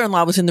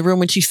father-in-law was in the room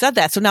when she said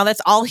that. So now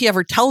that's all he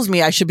ever tells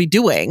me I should be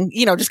doing,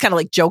 just kind of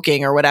like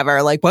joking or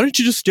whatever. Like, why don't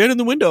you just stand in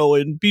the window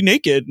and be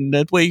naked? And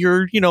that way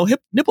your,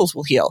 hip nipples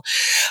will heal.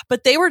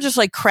 But they were just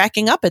like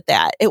cracking up at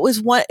that.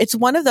 It's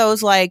one of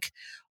those like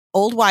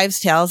old wives'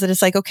 tales that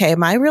it's like, okay,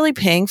 am I really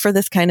paying for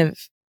this kind of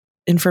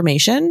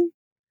information?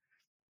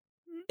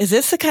 Is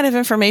this the kind of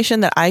information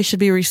that I should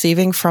be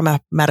receiving from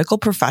a medical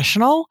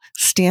professional?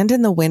 Stand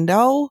in the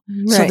window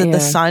so that the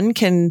sun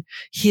can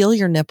heal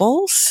your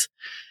nipples?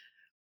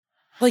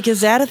 Like,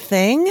 is that a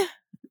thing?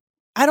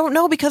 I don't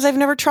know, because I've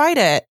never tried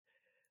it.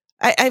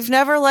 I've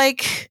never I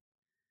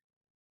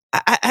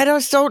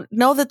just don't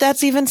know that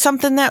that's even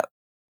something that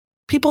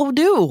people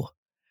do.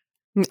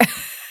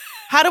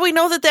 How do we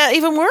know that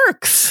even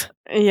works?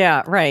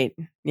 Yeah, right.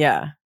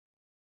 Yeah.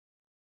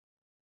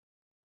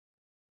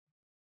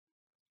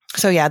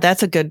 So yeah,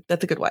 that's a good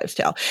wives'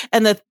 tale.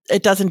 And that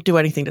it doesn't do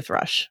anything to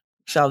thrush.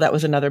 So that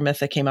was another myth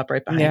that came up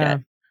right behind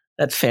it.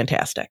 That's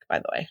fantastic, by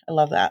the way. I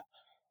love that.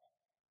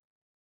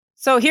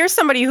 So here's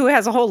somebody who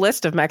has a whole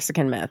list of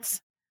Mexican myths.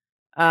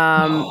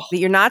 That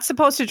you're not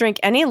supposed to drink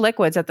any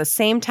liquids at the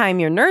same time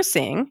you're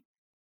nursing.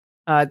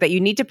 That you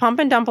need to pump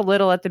and dump a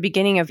little at the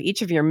beginning of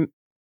each of your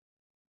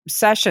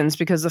sessions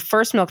because the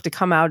first milk to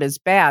come out is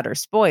bad or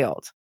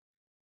spoiled.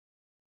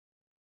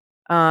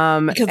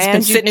 Because it's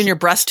been sitting in your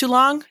breast too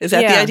long? Is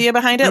that the idea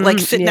behind it? Like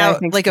sitting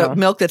out, like a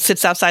milk that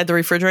sits outside the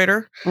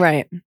refrigerator?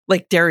 Right.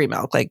 Like dairy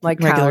milk, like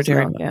regular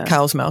dairy milk.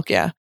 Cow's milk,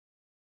 yeah.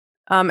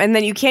 And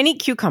then you can't eat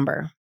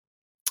cucumber.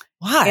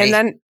 Why? And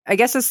then I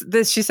guess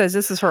she says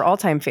this is her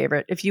all-time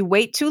favorite. If you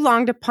wait too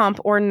long to pump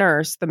or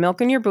nurse, the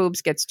milk in your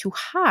boobs gets too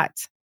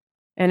hot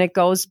and it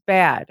goes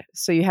bad.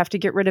 So you have to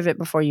get rid of it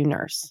before you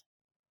nurse.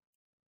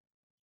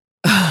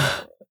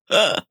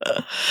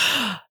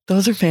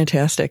 Those are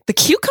fantastic. The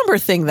cucumber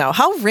thing, though,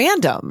 how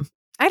random.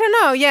 I don't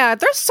know. Yeah,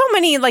 there's so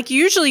many. Like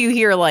usually you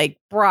hear like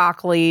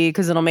broccoli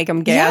because it'll make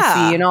them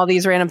gassy and all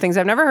these random things.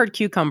 I've never heard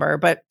cucumber,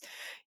 but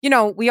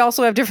we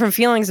also have different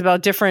feelings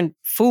about different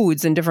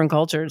foods in different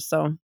cultures.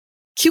 So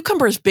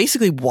cucumber is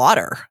basically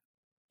water.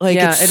 Like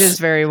it is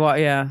very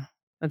yeah,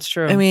 that's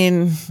true. I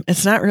mean,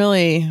 it's not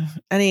really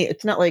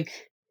it's not like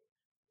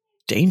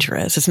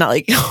dangerous. It's not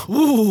like,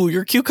 ooh,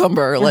 your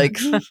cucumber. Like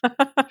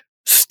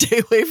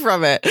stay away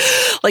from it.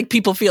 Like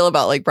people feel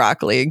about like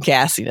broccoli and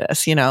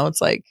gassiness,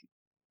 it's like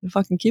a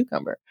fucking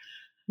cucumber.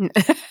 Oh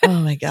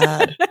my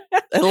God.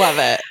 I love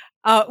it.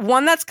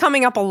 One that's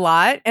coming up a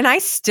lot, and I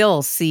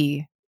still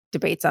see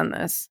debates on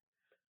this.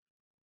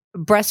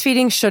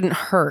 Breastfeeding shouldn't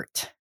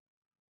hurt.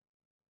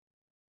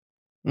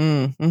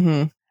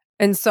 Mm-hmm.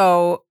 And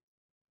so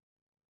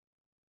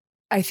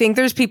I think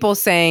there's people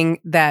saying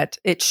that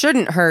it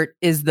shouldn't hurt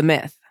is the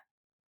myth.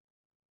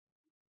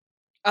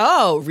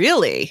 Oh,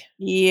 really?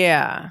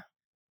 Yeah.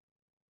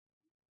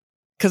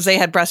 Because they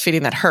had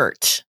breastfeeding that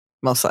hurt,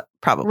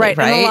 probably, right?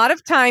 And a lot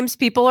of times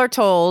people are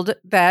told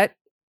that,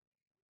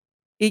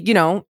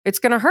 it's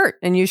going to hurt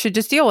and you should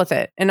just deal with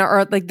it. And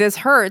or like this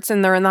hurts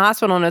and they're in the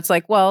hospital and it's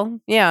like, well,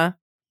 yeah.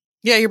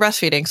 Yeah, you're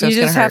breastfeeding, so you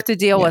just have to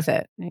deal with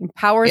it.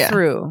 Power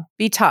through.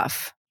 Be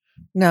tough.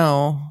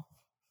 No.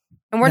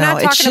 And we're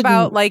not talking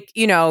about like,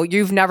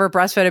 you've never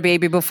breastfed a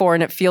baby before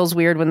and it feels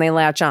weird when they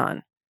latch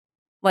on.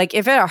 Like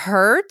if it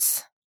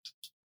hurts,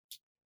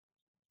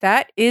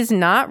 that is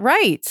not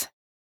right.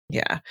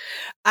 Yeah.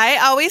 I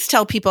always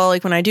tell people,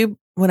 like when I do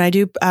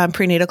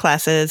prenatal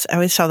classes, I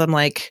always tell them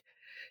like,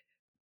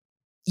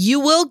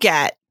 you will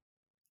get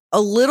a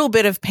little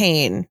bit of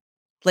pain,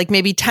 like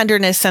maybe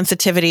tenderness,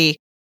 sensitivity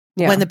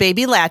when the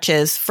baby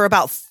latches for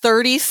about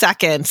 30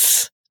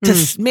 seconds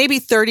to maybe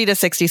 30 to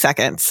 60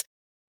 seconds.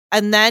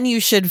 And then you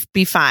should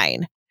be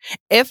fine.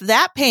 If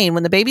that pain,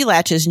 when the baby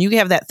latches and you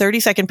have that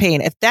 30-second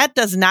pain, if that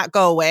does not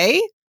go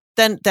away,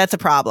 then that's a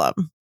problem.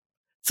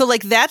 So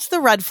like, that's the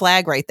red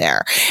flag right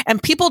there.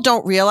 And people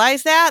don't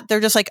realize that.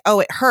 They're just like, oh,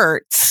 it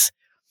hurts.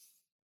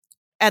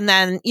 And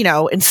then,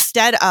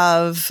 instead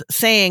of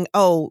saying,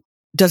 oh,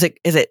 is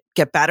it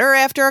get better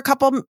after a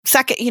couple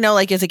seconds?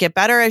 Like, does it get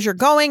better as you're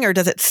going or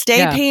does it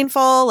stay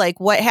painful? Like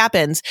what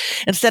happens?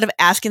 Instead of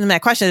asking them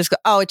that question, just go,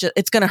 oh,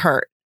 it's going to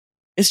hurt.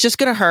 It's just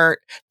going to hurt.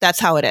 That's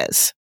how it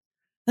is.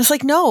 And it's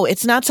like, no,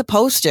 it's not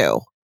supposed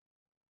to.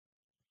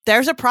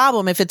 There's a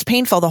problem if it's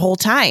painful the whole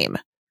time.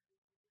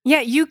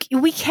 Yeah,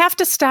 we have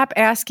to stop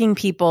asking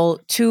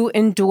people to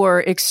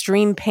endure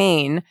extreme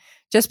pain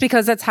just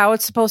because that's how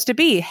it's supposed to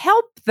be.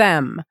 Help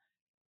them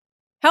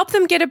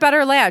get a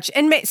better latch.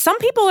 And some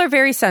people are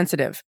very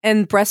sensitive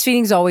and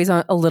breastfeeding is always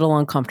a little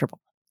uncomfortable.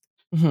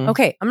 Mm-hmm.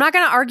 Okay, I'm not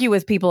going to argue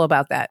with people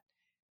about that.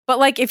 But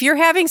like if you're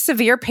having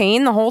severe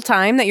pain the whole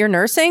time that you're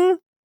nursing,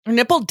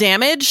 nipple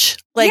damage,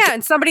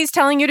 and somebody's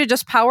telling you to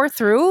just power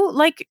through,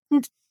 like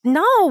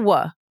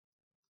no.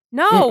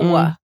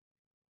 Mm-mm.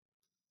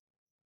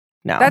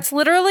 No. That's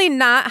literally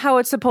not how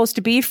it's supposed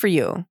to be for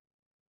you.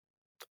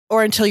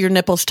 Or until your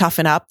nipples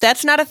toughen up.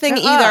 That's not a thing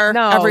either,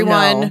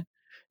 everyone. No.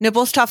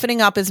 Nipples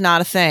toughening up is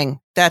not a thing.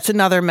 That's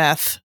another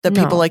myth that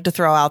people like to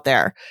throw out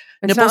there.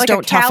 It's nipples not like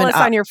don't a callus toughen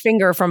up on your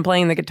finger from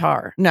playing the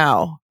guitar.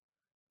 No.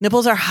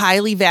 Nipples are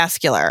highly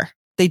vascular.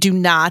 They do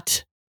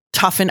not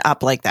toughen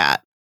up like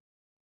that.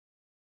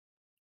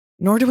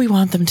 Nor do we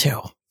want them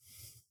to.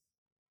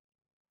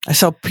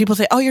 So people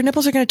say, oh, your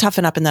nipples are going to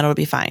toughen up and then it'll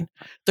be fine.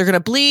 They're going to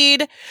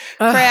bleed,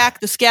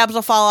 crack, the scabs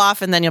will fall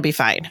off, and then you'll be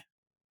fine.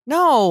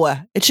 No,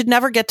 it should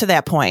never get to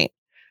that point.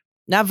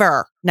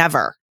 Never.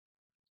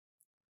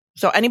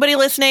 So anybody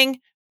listening,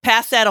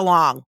 pass that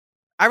along.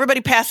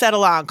 Everybody pass that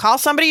along. Call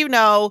somebody you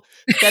know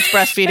that's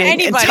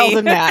breastfeeding and tell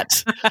them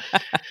that.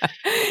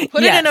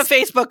 Put it in a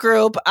Facebook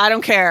group. I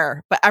don't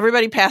care. But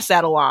everybody pass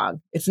that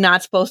along. It's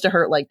not supposed to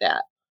hurt like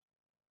that.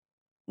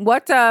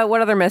 What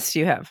other myths do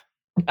you have?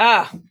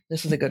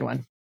 This is a good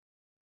one.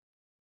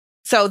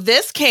 So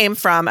this came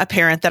from a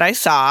parent that I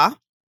saw,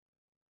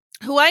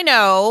 who I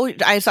know.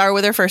 I saw her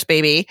with her first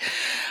baby.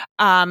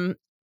 And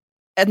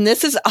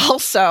this is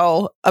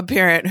also a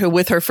parent who,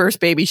 with her first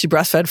baby, she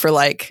breastfed for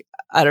like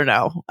I don't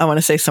know. I want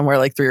to say somewhere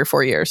like 3 or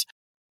 4 years.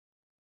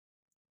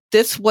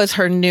 This was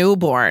her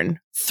newborn,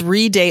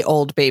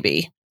 3-day-old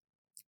baby.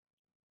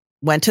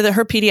 Went to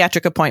her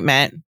pediatric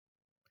appointment.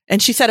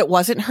 And she said it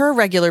wasn't her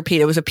regular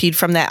ped. It was a ped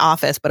from that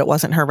office, but it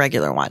wasn't her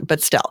regular one.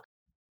 But still,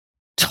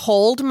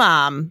 told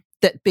mom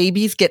that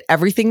babies get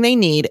everything they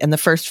need in the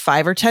first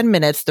 5 or 10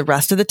 minutes. The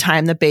rest of the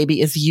time, the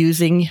baby is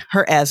using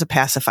her as a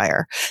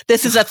pacifier.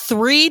 This is a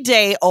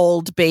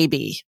 3-day-old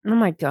baby. Oh,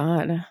 my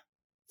God.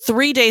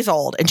 3 days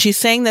old. And she's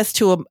saying this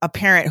to a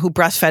parent who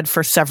breastfed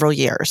for several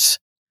years.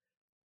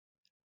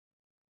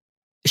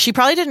 She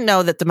probably didn't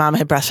know that the mom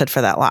had breastfed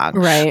for that long.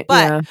 Right.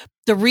 But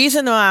the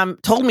reason the mom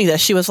told me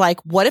this, she was like,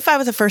 what if I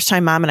was a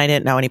first-time mom and I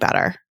didn't know any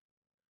better?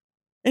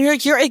 And you're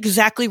like, you're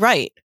exactly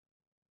right.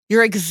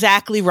 You're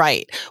exactly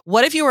right.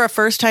 What if you were a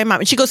first-time mom?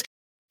 And she goes,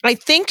 I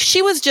think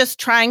she was just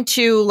trying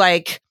to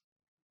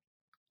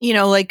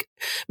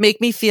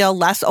make me feel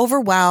less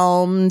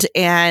overwhelmed.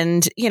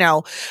 And,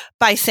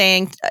 by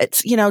saying,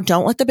 it's,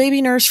 don't let the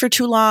baby nurse for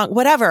too long,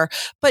 whatever.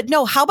 But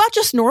no, how about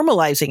just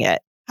normalizing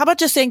it? How about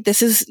just saying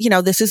this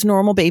is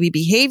normal baby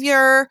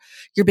behavior.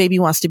 Your baby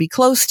wants to be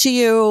close to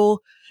you.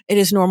 It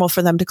is normal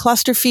for them to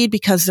cluster feed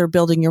because they're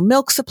building your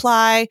milk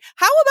supply.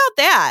 How about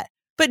that?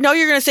 But no,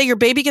 you're going to say your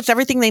baby gets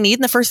everything they need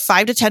in the first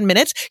 5 to 10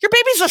 minutes. Your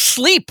baby's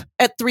asleep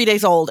at 3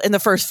 days old in the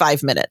first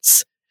 5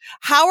 minutes.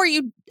 How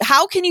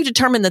can you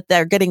determine that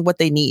they're getting what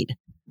they need?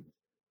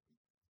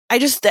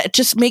 That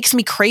just makes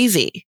me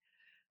crazy.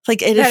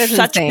 Like, it is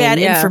such insane. Bad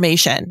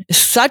information.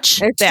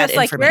 Such it's bad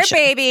just information. Like,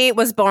 your baby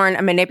was born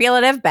a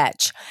manipulative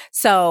bitch.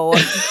 So,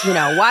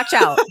 watch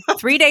out.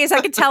 3 days,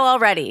 I can tell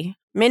already.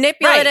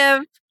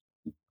 Manipulative,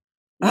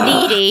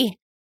 needy,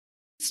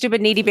 stupid,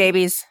 needy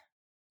babies.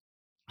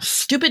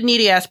 Stupid,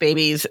 needy ass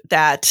babies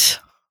that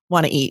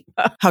want to eat.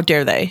 How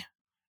dare they?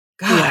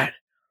 God. Yeah.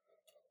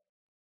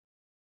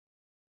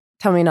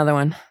 Tell me another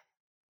one.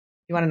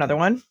 You want another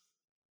one?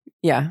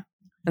 Yeah.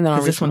 And then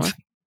I'll read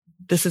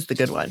this is the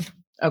good one.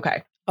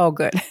 Okay. Oh,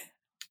 good.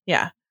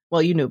 Yeah.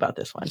 Well, you knew about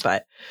this one,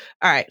 but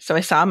all right. So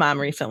I saw a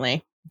mom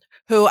recently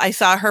who I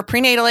saw her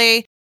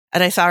prenatally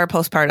and I saw her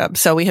postpartum.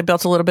 So we had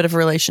built a little bit of a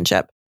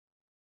relationship.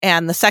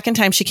 And the second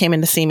time she came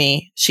in to see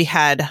me, she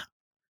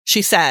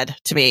said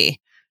to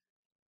me,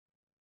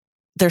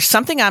 there's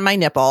something on my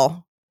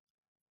nipple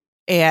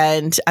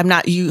and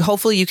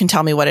hopefully you can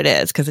tell me what it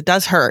is because it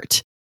does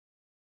hurt.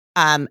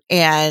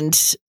 And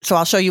so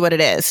I'll show you what it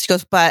is. She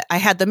goes, but I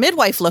had the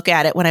midwife look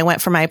at it when I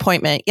went for my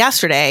appointment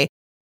yesterday.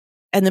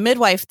 And the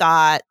midwife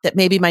thought that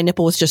maybe my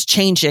nipple was just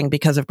changing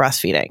because of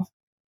breastfeeding.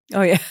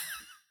 Oh, yeah.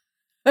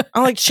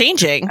 I'm like,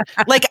 changing?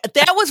 Like,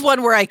 that was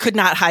one where I could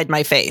not hide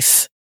my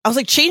face. I was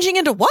like, changing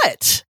into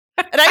what?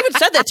 And I even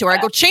said that to her. I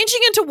go, changing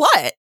into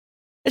what?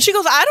 And she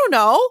goes, I don't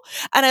know.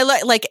 And I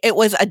like it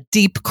was a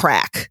deep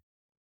crack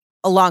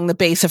along the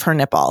base of her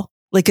nipple,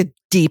 like a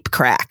deep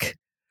crack.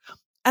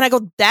 And I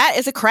go, that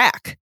is a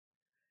crack.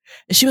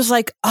 And she was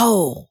like,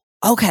 oh,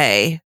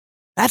 okay.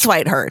 That's why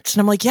it hurts.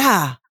 And I'm like,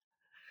 yeah.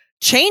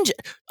 Change.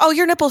 Oh,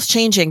 your nipple's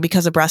changing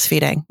because of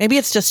breastfeeding. Maybe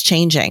it's just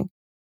changing.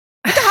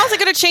 What the hell is it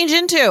going to change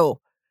into?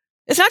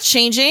 It's not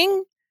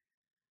changing.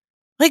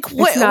 Like,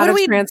 what are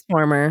we?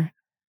 Transformer.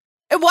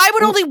 And why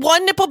would only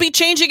one nipple be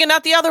changing and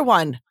not the other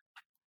one?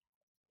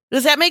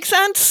 Does that make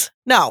sense?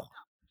 No.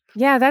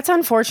 Yeah, that's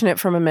unfortunate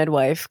from a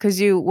midwife because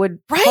you would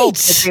hope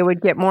that they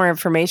would get more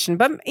information,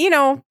 but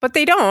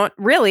they don't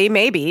really.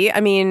 Maybe.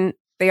 I mean,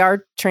 they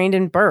are trained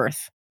in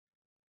birth.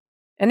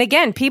 And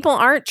again, people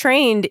aren't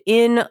trained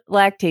in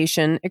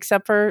lactation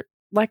except for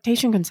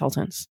lactation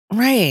consultants.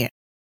 Right.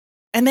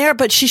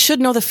 But she should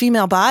know the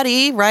female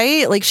body,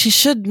 right? Like she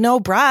should know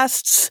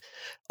breasts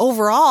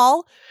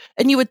overall.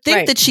 And you would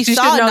think that she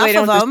saw enough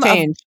of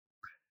them.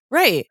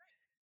 Right.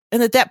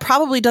 And that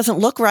probably doesn't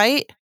look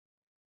right.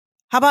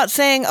 How about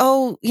saying,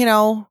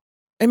 and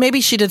maybe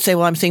she did say,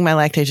 well, I'm seeing my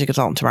lactation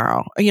consultant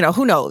tomorrow.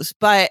 Who knows?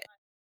 But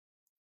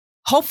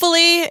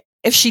hopefully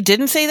if she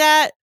didn't say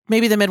that,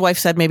 maybe the midwife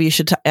said, maybe you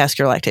should ask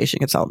your lactation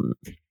consultant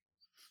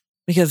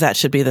because that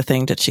should be the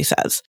thing that she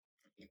says.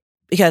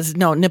 Because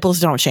no, nipples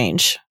don't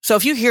change. So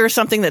if you hear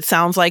something that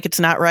sounds like it's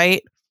not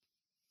right,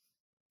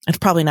 it's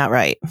probably not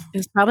right.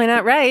 It's probably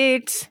not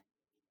right.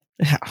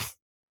 Yeah. All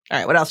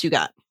right. What else you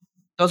got?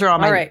 Those are all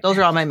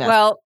my myths.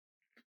 Well,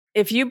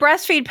 if you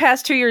breastfeed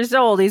past 2 years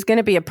old, he's going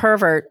to be a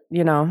pervert,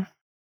 Oh,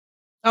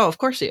 of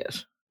course he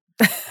is.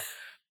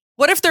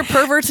 What if they're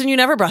perverts and you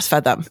never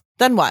breastfed them?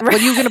 Then what? What are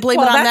you going to blame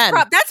it on then?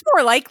 That's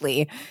more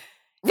likely.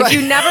 If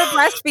you never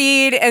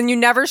breastfeed and you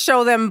never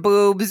show them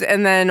boobs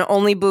and then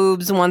only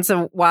boobs once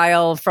a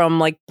while from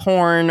like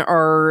porn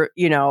or,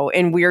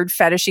 in weird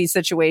fetishy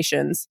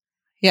situations.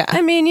 Yeah.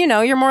 I mean,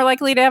 you're more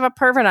likely to have a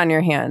pervert on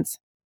your hands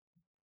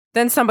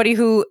than somebody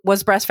who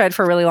was breastfed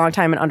for a really long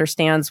time and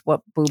understands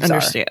what boobs are.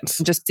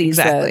 Just sees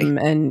them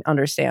and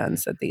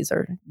understands that these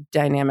are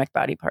dynamic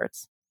body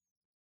parts.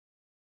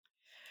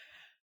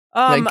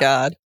 My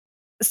God.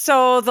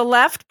 So the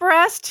left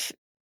breast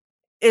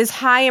is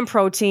high in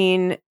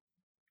protein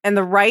and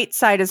the right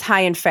side is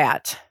high in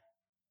fat.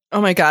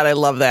 Oh my God, I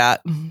love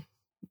that.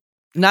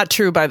 Not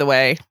true, by the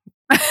way,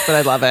 but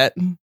I love it.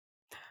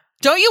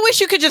 Don't you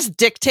wish you could just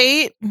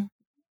dictate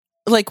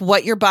like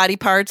what your body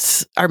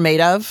parts are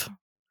made of?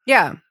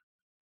 Yeah.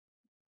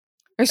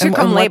 It should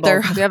come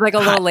labeled. You have like a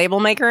little label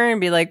maker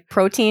and be like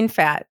protein,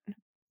 fat.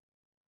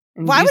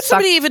 Why would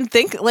somebody even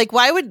think like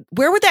where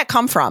would that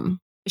come from?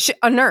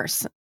 A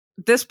nurse.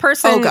 This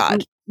person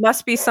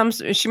must be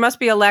she must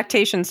be a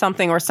lactation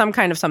something or some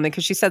kind of something,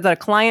 because she said that a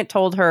client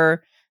told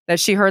her that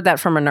she heard that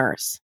from a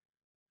nurse.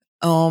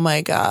 Oh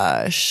my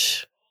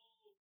gosh.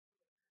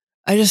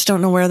 I just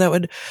don't know where that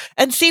would.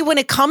 And see, when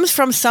it comes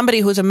from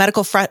somebody who's a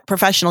medical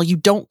professional, you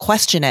don't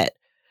question it.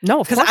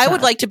 No, because I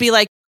would like to be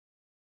like,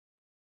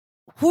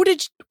 who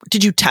did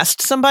you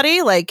test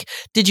somebody? Like,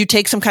 did you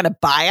take some kind of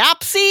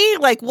biopsy?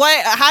 Like,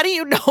 what? How do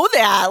you know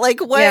that?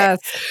 Like, what? Yes.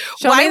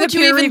 Why would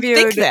you even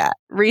think that?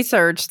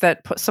 Research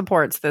that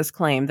supports this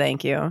claim.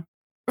 Thank you.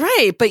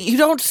 Right, but you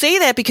don't say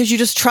that because you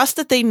just trust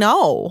that they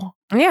know.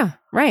 Yeah,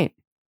 right.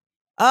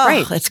 Oh,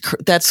 right.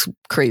 That's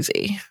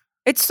crazy.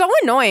 It's so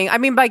annoying. I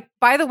mean, like,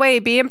 by the way,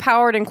 be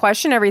empowered and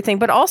question everything,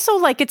 but also,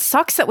 like, it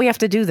sucks that we have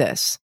to do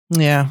this.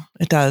 Yeah,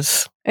 it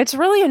does. It's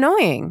really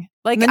annoying.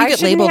 Like, and then you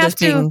get labeled as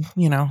being,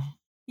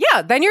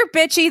 Yeah, then you're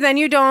bitchy, then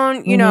you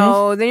don't,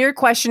 then you're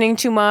questioning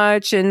too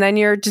much, and then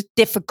you're just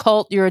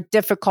difficult. You're a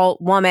difficult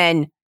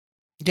woman.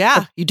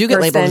 Yeah, you do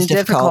get labeled as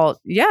difficult.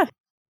 Yeah.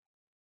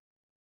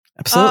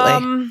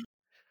 Absolutely.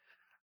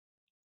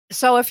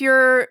 So if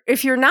you're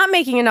not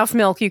making enough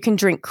milk, you can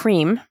drink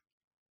cream.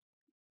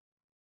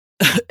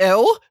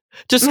 Ew.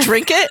 Just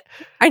drink it?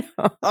 I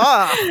know.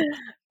 Oh.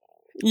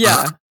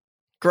 Yeah.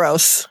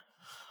 Gross.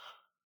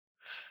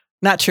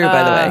 Not true,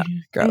 by the way.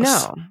 Gross.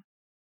 No.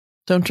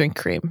 Don't drink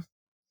cream.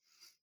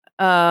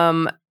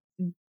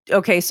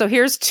 Okay, so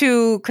here's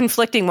two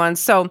conflicting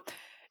ones. So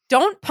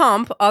don't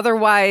pump,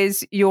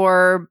 otherwise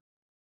your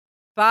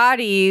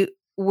body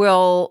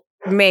will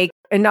make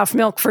enough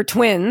milk for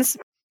twins.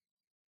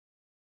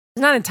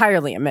 It's not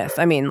entirely a myth.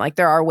 I mean, like,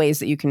 there are ways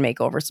that you can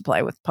make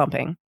oversupply with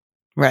pumping.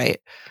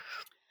 Right.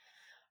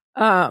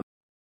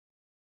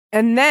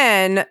 And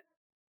then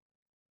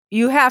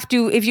you have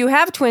to, if you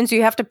have twins,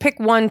 you have to pick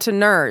one to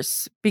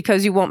nurse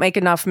because you won't make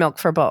enough milk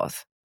for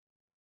both.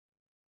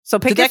 So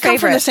pick your favorite. Did that come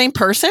from the same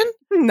person?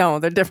 No,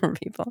 they're different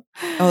people.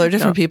 Oh, they're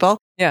different people?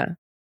 Yeah.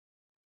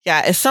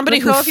 Yeah. As somebody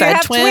who fed twins, if you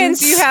have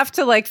twins, you have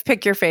to like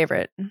pick your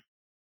favorite.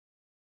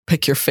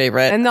 Pick your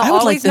favorite. And I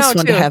would like this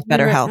one to have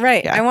better health.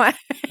 Right. Yeah. I want.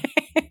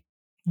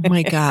 Oh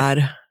my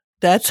God.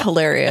 That's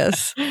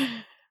hilarious.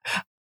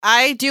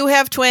 I do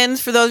have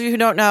twins, for those of you who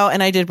don't know,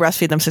 and I did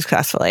breastfeed them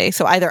successfully.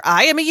 So either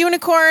I am a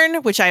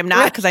unicorn, which I am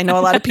not, because I know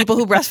a lot of people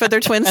who breastfed their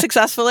twins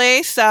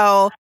successfully.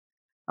 So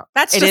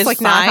that's just like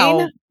not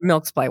how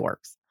milk supply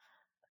works.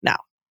 No,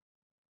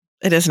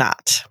 it is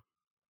not.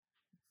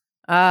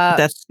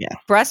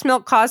 Breast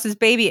milk causes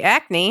baby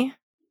acne.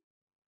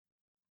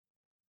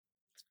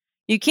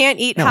 You can't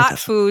eat hot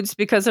foods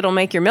because it'll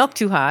make your milk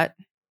too hot.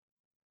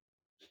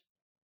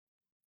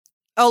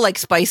 Oh, like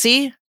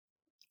spicy?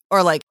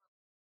 Or like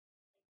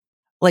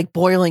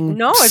boiling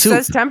No, it soup.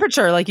 says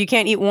temperature. Like, you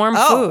can't eat warm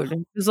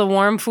food. Because a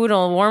warm food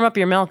will warm up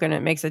your milk and it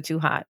makes it too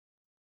hot.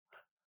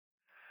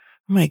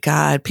 Oh my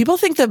God. People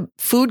think the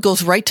food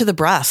goes right to the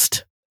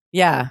breast.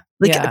 Yeah.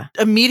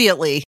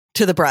 Immediately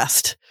to the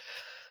breast.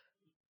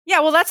 Yeah,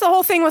 well, that's the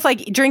whole thing with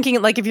like drinking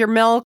it. Like, if your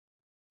milk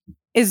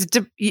is,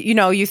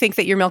 you think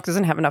that your milk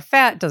doesn't have enough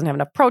fat, doesn't have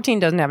enough protein,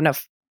 doesn't have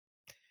enough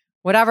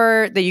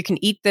whatever, that you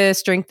can eat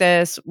this, drink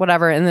this,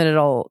 whatever, and then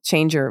it'll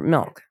change your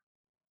milk.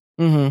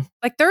 Mm-hmm.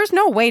 Like, there's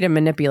no way to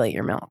manipulate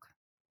your milk.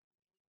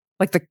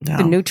 Like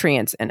the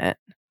nutrients in it.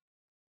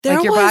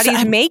 Like, your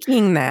body's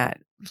making that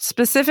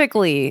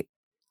specifically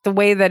the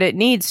way that it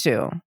needs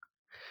to.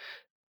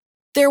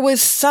 There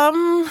was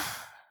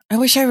I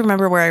wish I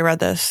remember where I read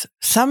this.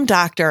 Some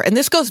doctor, and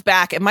this goes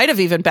back, it might have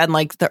even been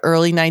like the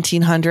early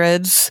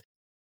 1900s,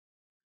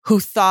 who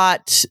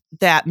thought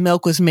that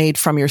milk was made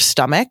from your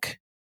stomach.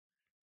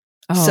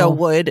 Oh. So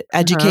would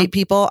educate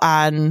people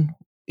on,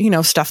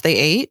 stuff they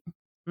ate.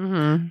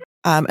 Mm-hmm.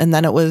 And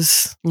then it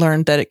was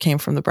learned that it came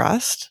from the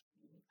breast,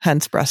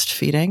 hence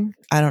breastfeeding.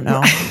 I don't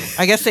know.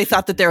 I guess they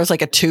thought that there was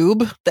like a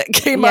tube that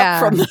came up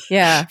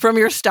from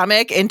your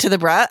stomach into the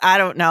breast. I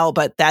don't know,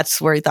 but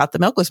that's where he thought the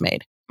milk was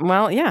made.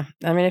 Well, yeah.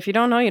 I mean, if you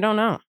don't know, you don't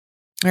know.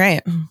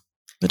 Right.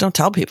 But don't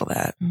tell people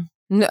that.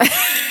 No.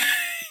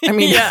 I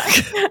mean,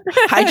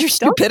 hide your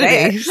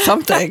stupidity.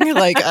 Something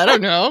like, I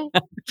don't know.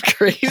 It's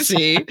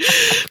crazy.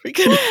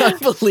 Freaking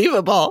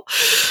unbelievable.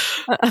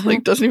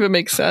 Like, doesn't even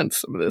make sense,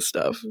 some of this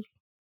stuff.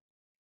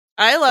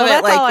 I love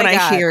it. Like,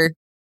 when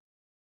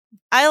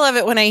I love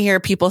it when I hear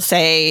people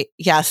say,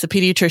 yes, the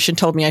pediatrician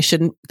told me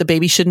the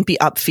baby shouldn't be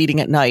up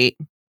feeding at night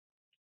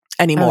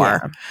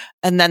anymore. Oh, yeah.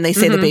 And then they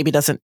say the baby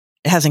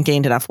hasn't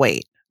gained enough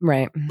weight.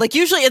 Right. Like,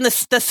 usually in the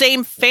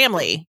same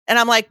family. And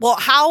I'm like, well,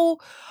 how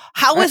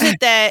is it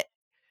that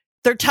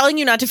they're telling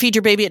you not to feed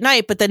your baby at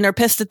night, but then they're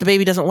pissed that the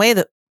baby doesn't weigh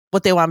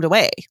what they want him to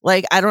weigh?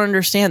 Like, I don't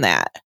understand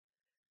that.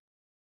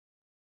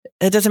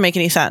 It doesn't make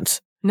any sense.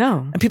 No.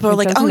 And people are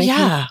like, oh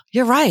yeah,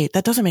 you're right.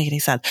 That doesn't make any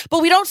sense.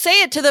 But we don't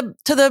say it to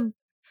the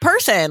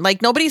person.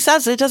 Like nobody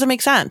says it doesn't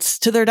make sense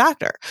to their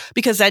doctor,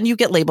 because then you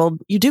do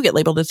get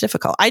labeled as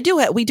difficult.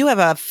 We do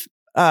have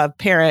a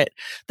parent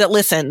that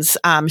listens.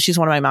 She's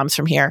one of my moms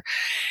from here,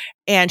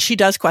 and she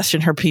does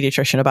question her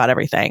pediatrician about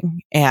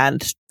everything,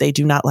 and they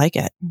do not like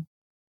it.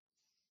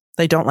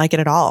 They don't like it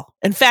at all.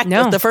 In fact,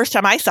 the first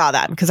time I saw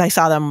them, because I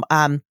saw them,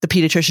 the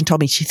pediatrician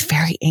told me she's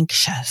very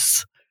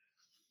anxious.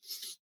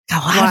 A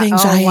lot of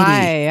anxiety. Oh,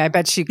 why? I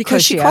bet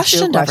because she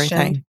questioned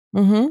everything.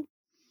 Mm-hmm.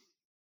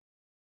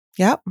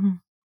 Yep.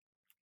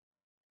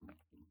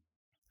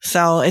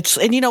 So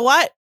and you know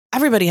what?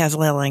 Everybody has a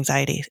little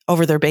anxiety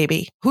over their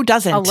baby. Who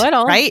doesn't? A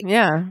little, right?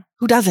 Yeah.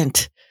 Who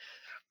doesn't?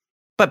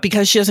 But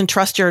because she doesn't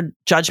trust your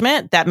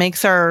judgment, that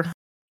makes her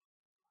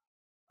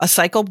a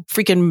psycho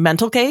freaking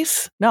mental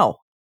case? No,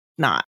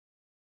 not.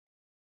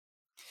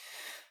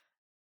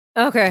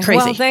 Okay. Crazy.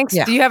 Well, thanks.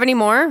 Yeah. Do you have any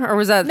more, or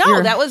was that?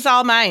 No, that was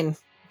all mine.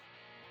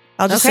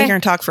 I'll just sit here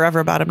and talk forever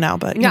about him now.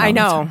 But I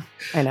know.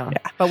 Yeah.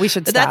 But we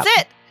should stop. That's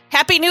it.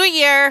 Happy New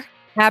Year.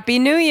 Happy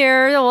New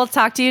Year. We'll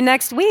talk to you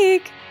next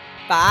week.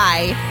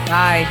 Bye.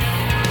 Bye.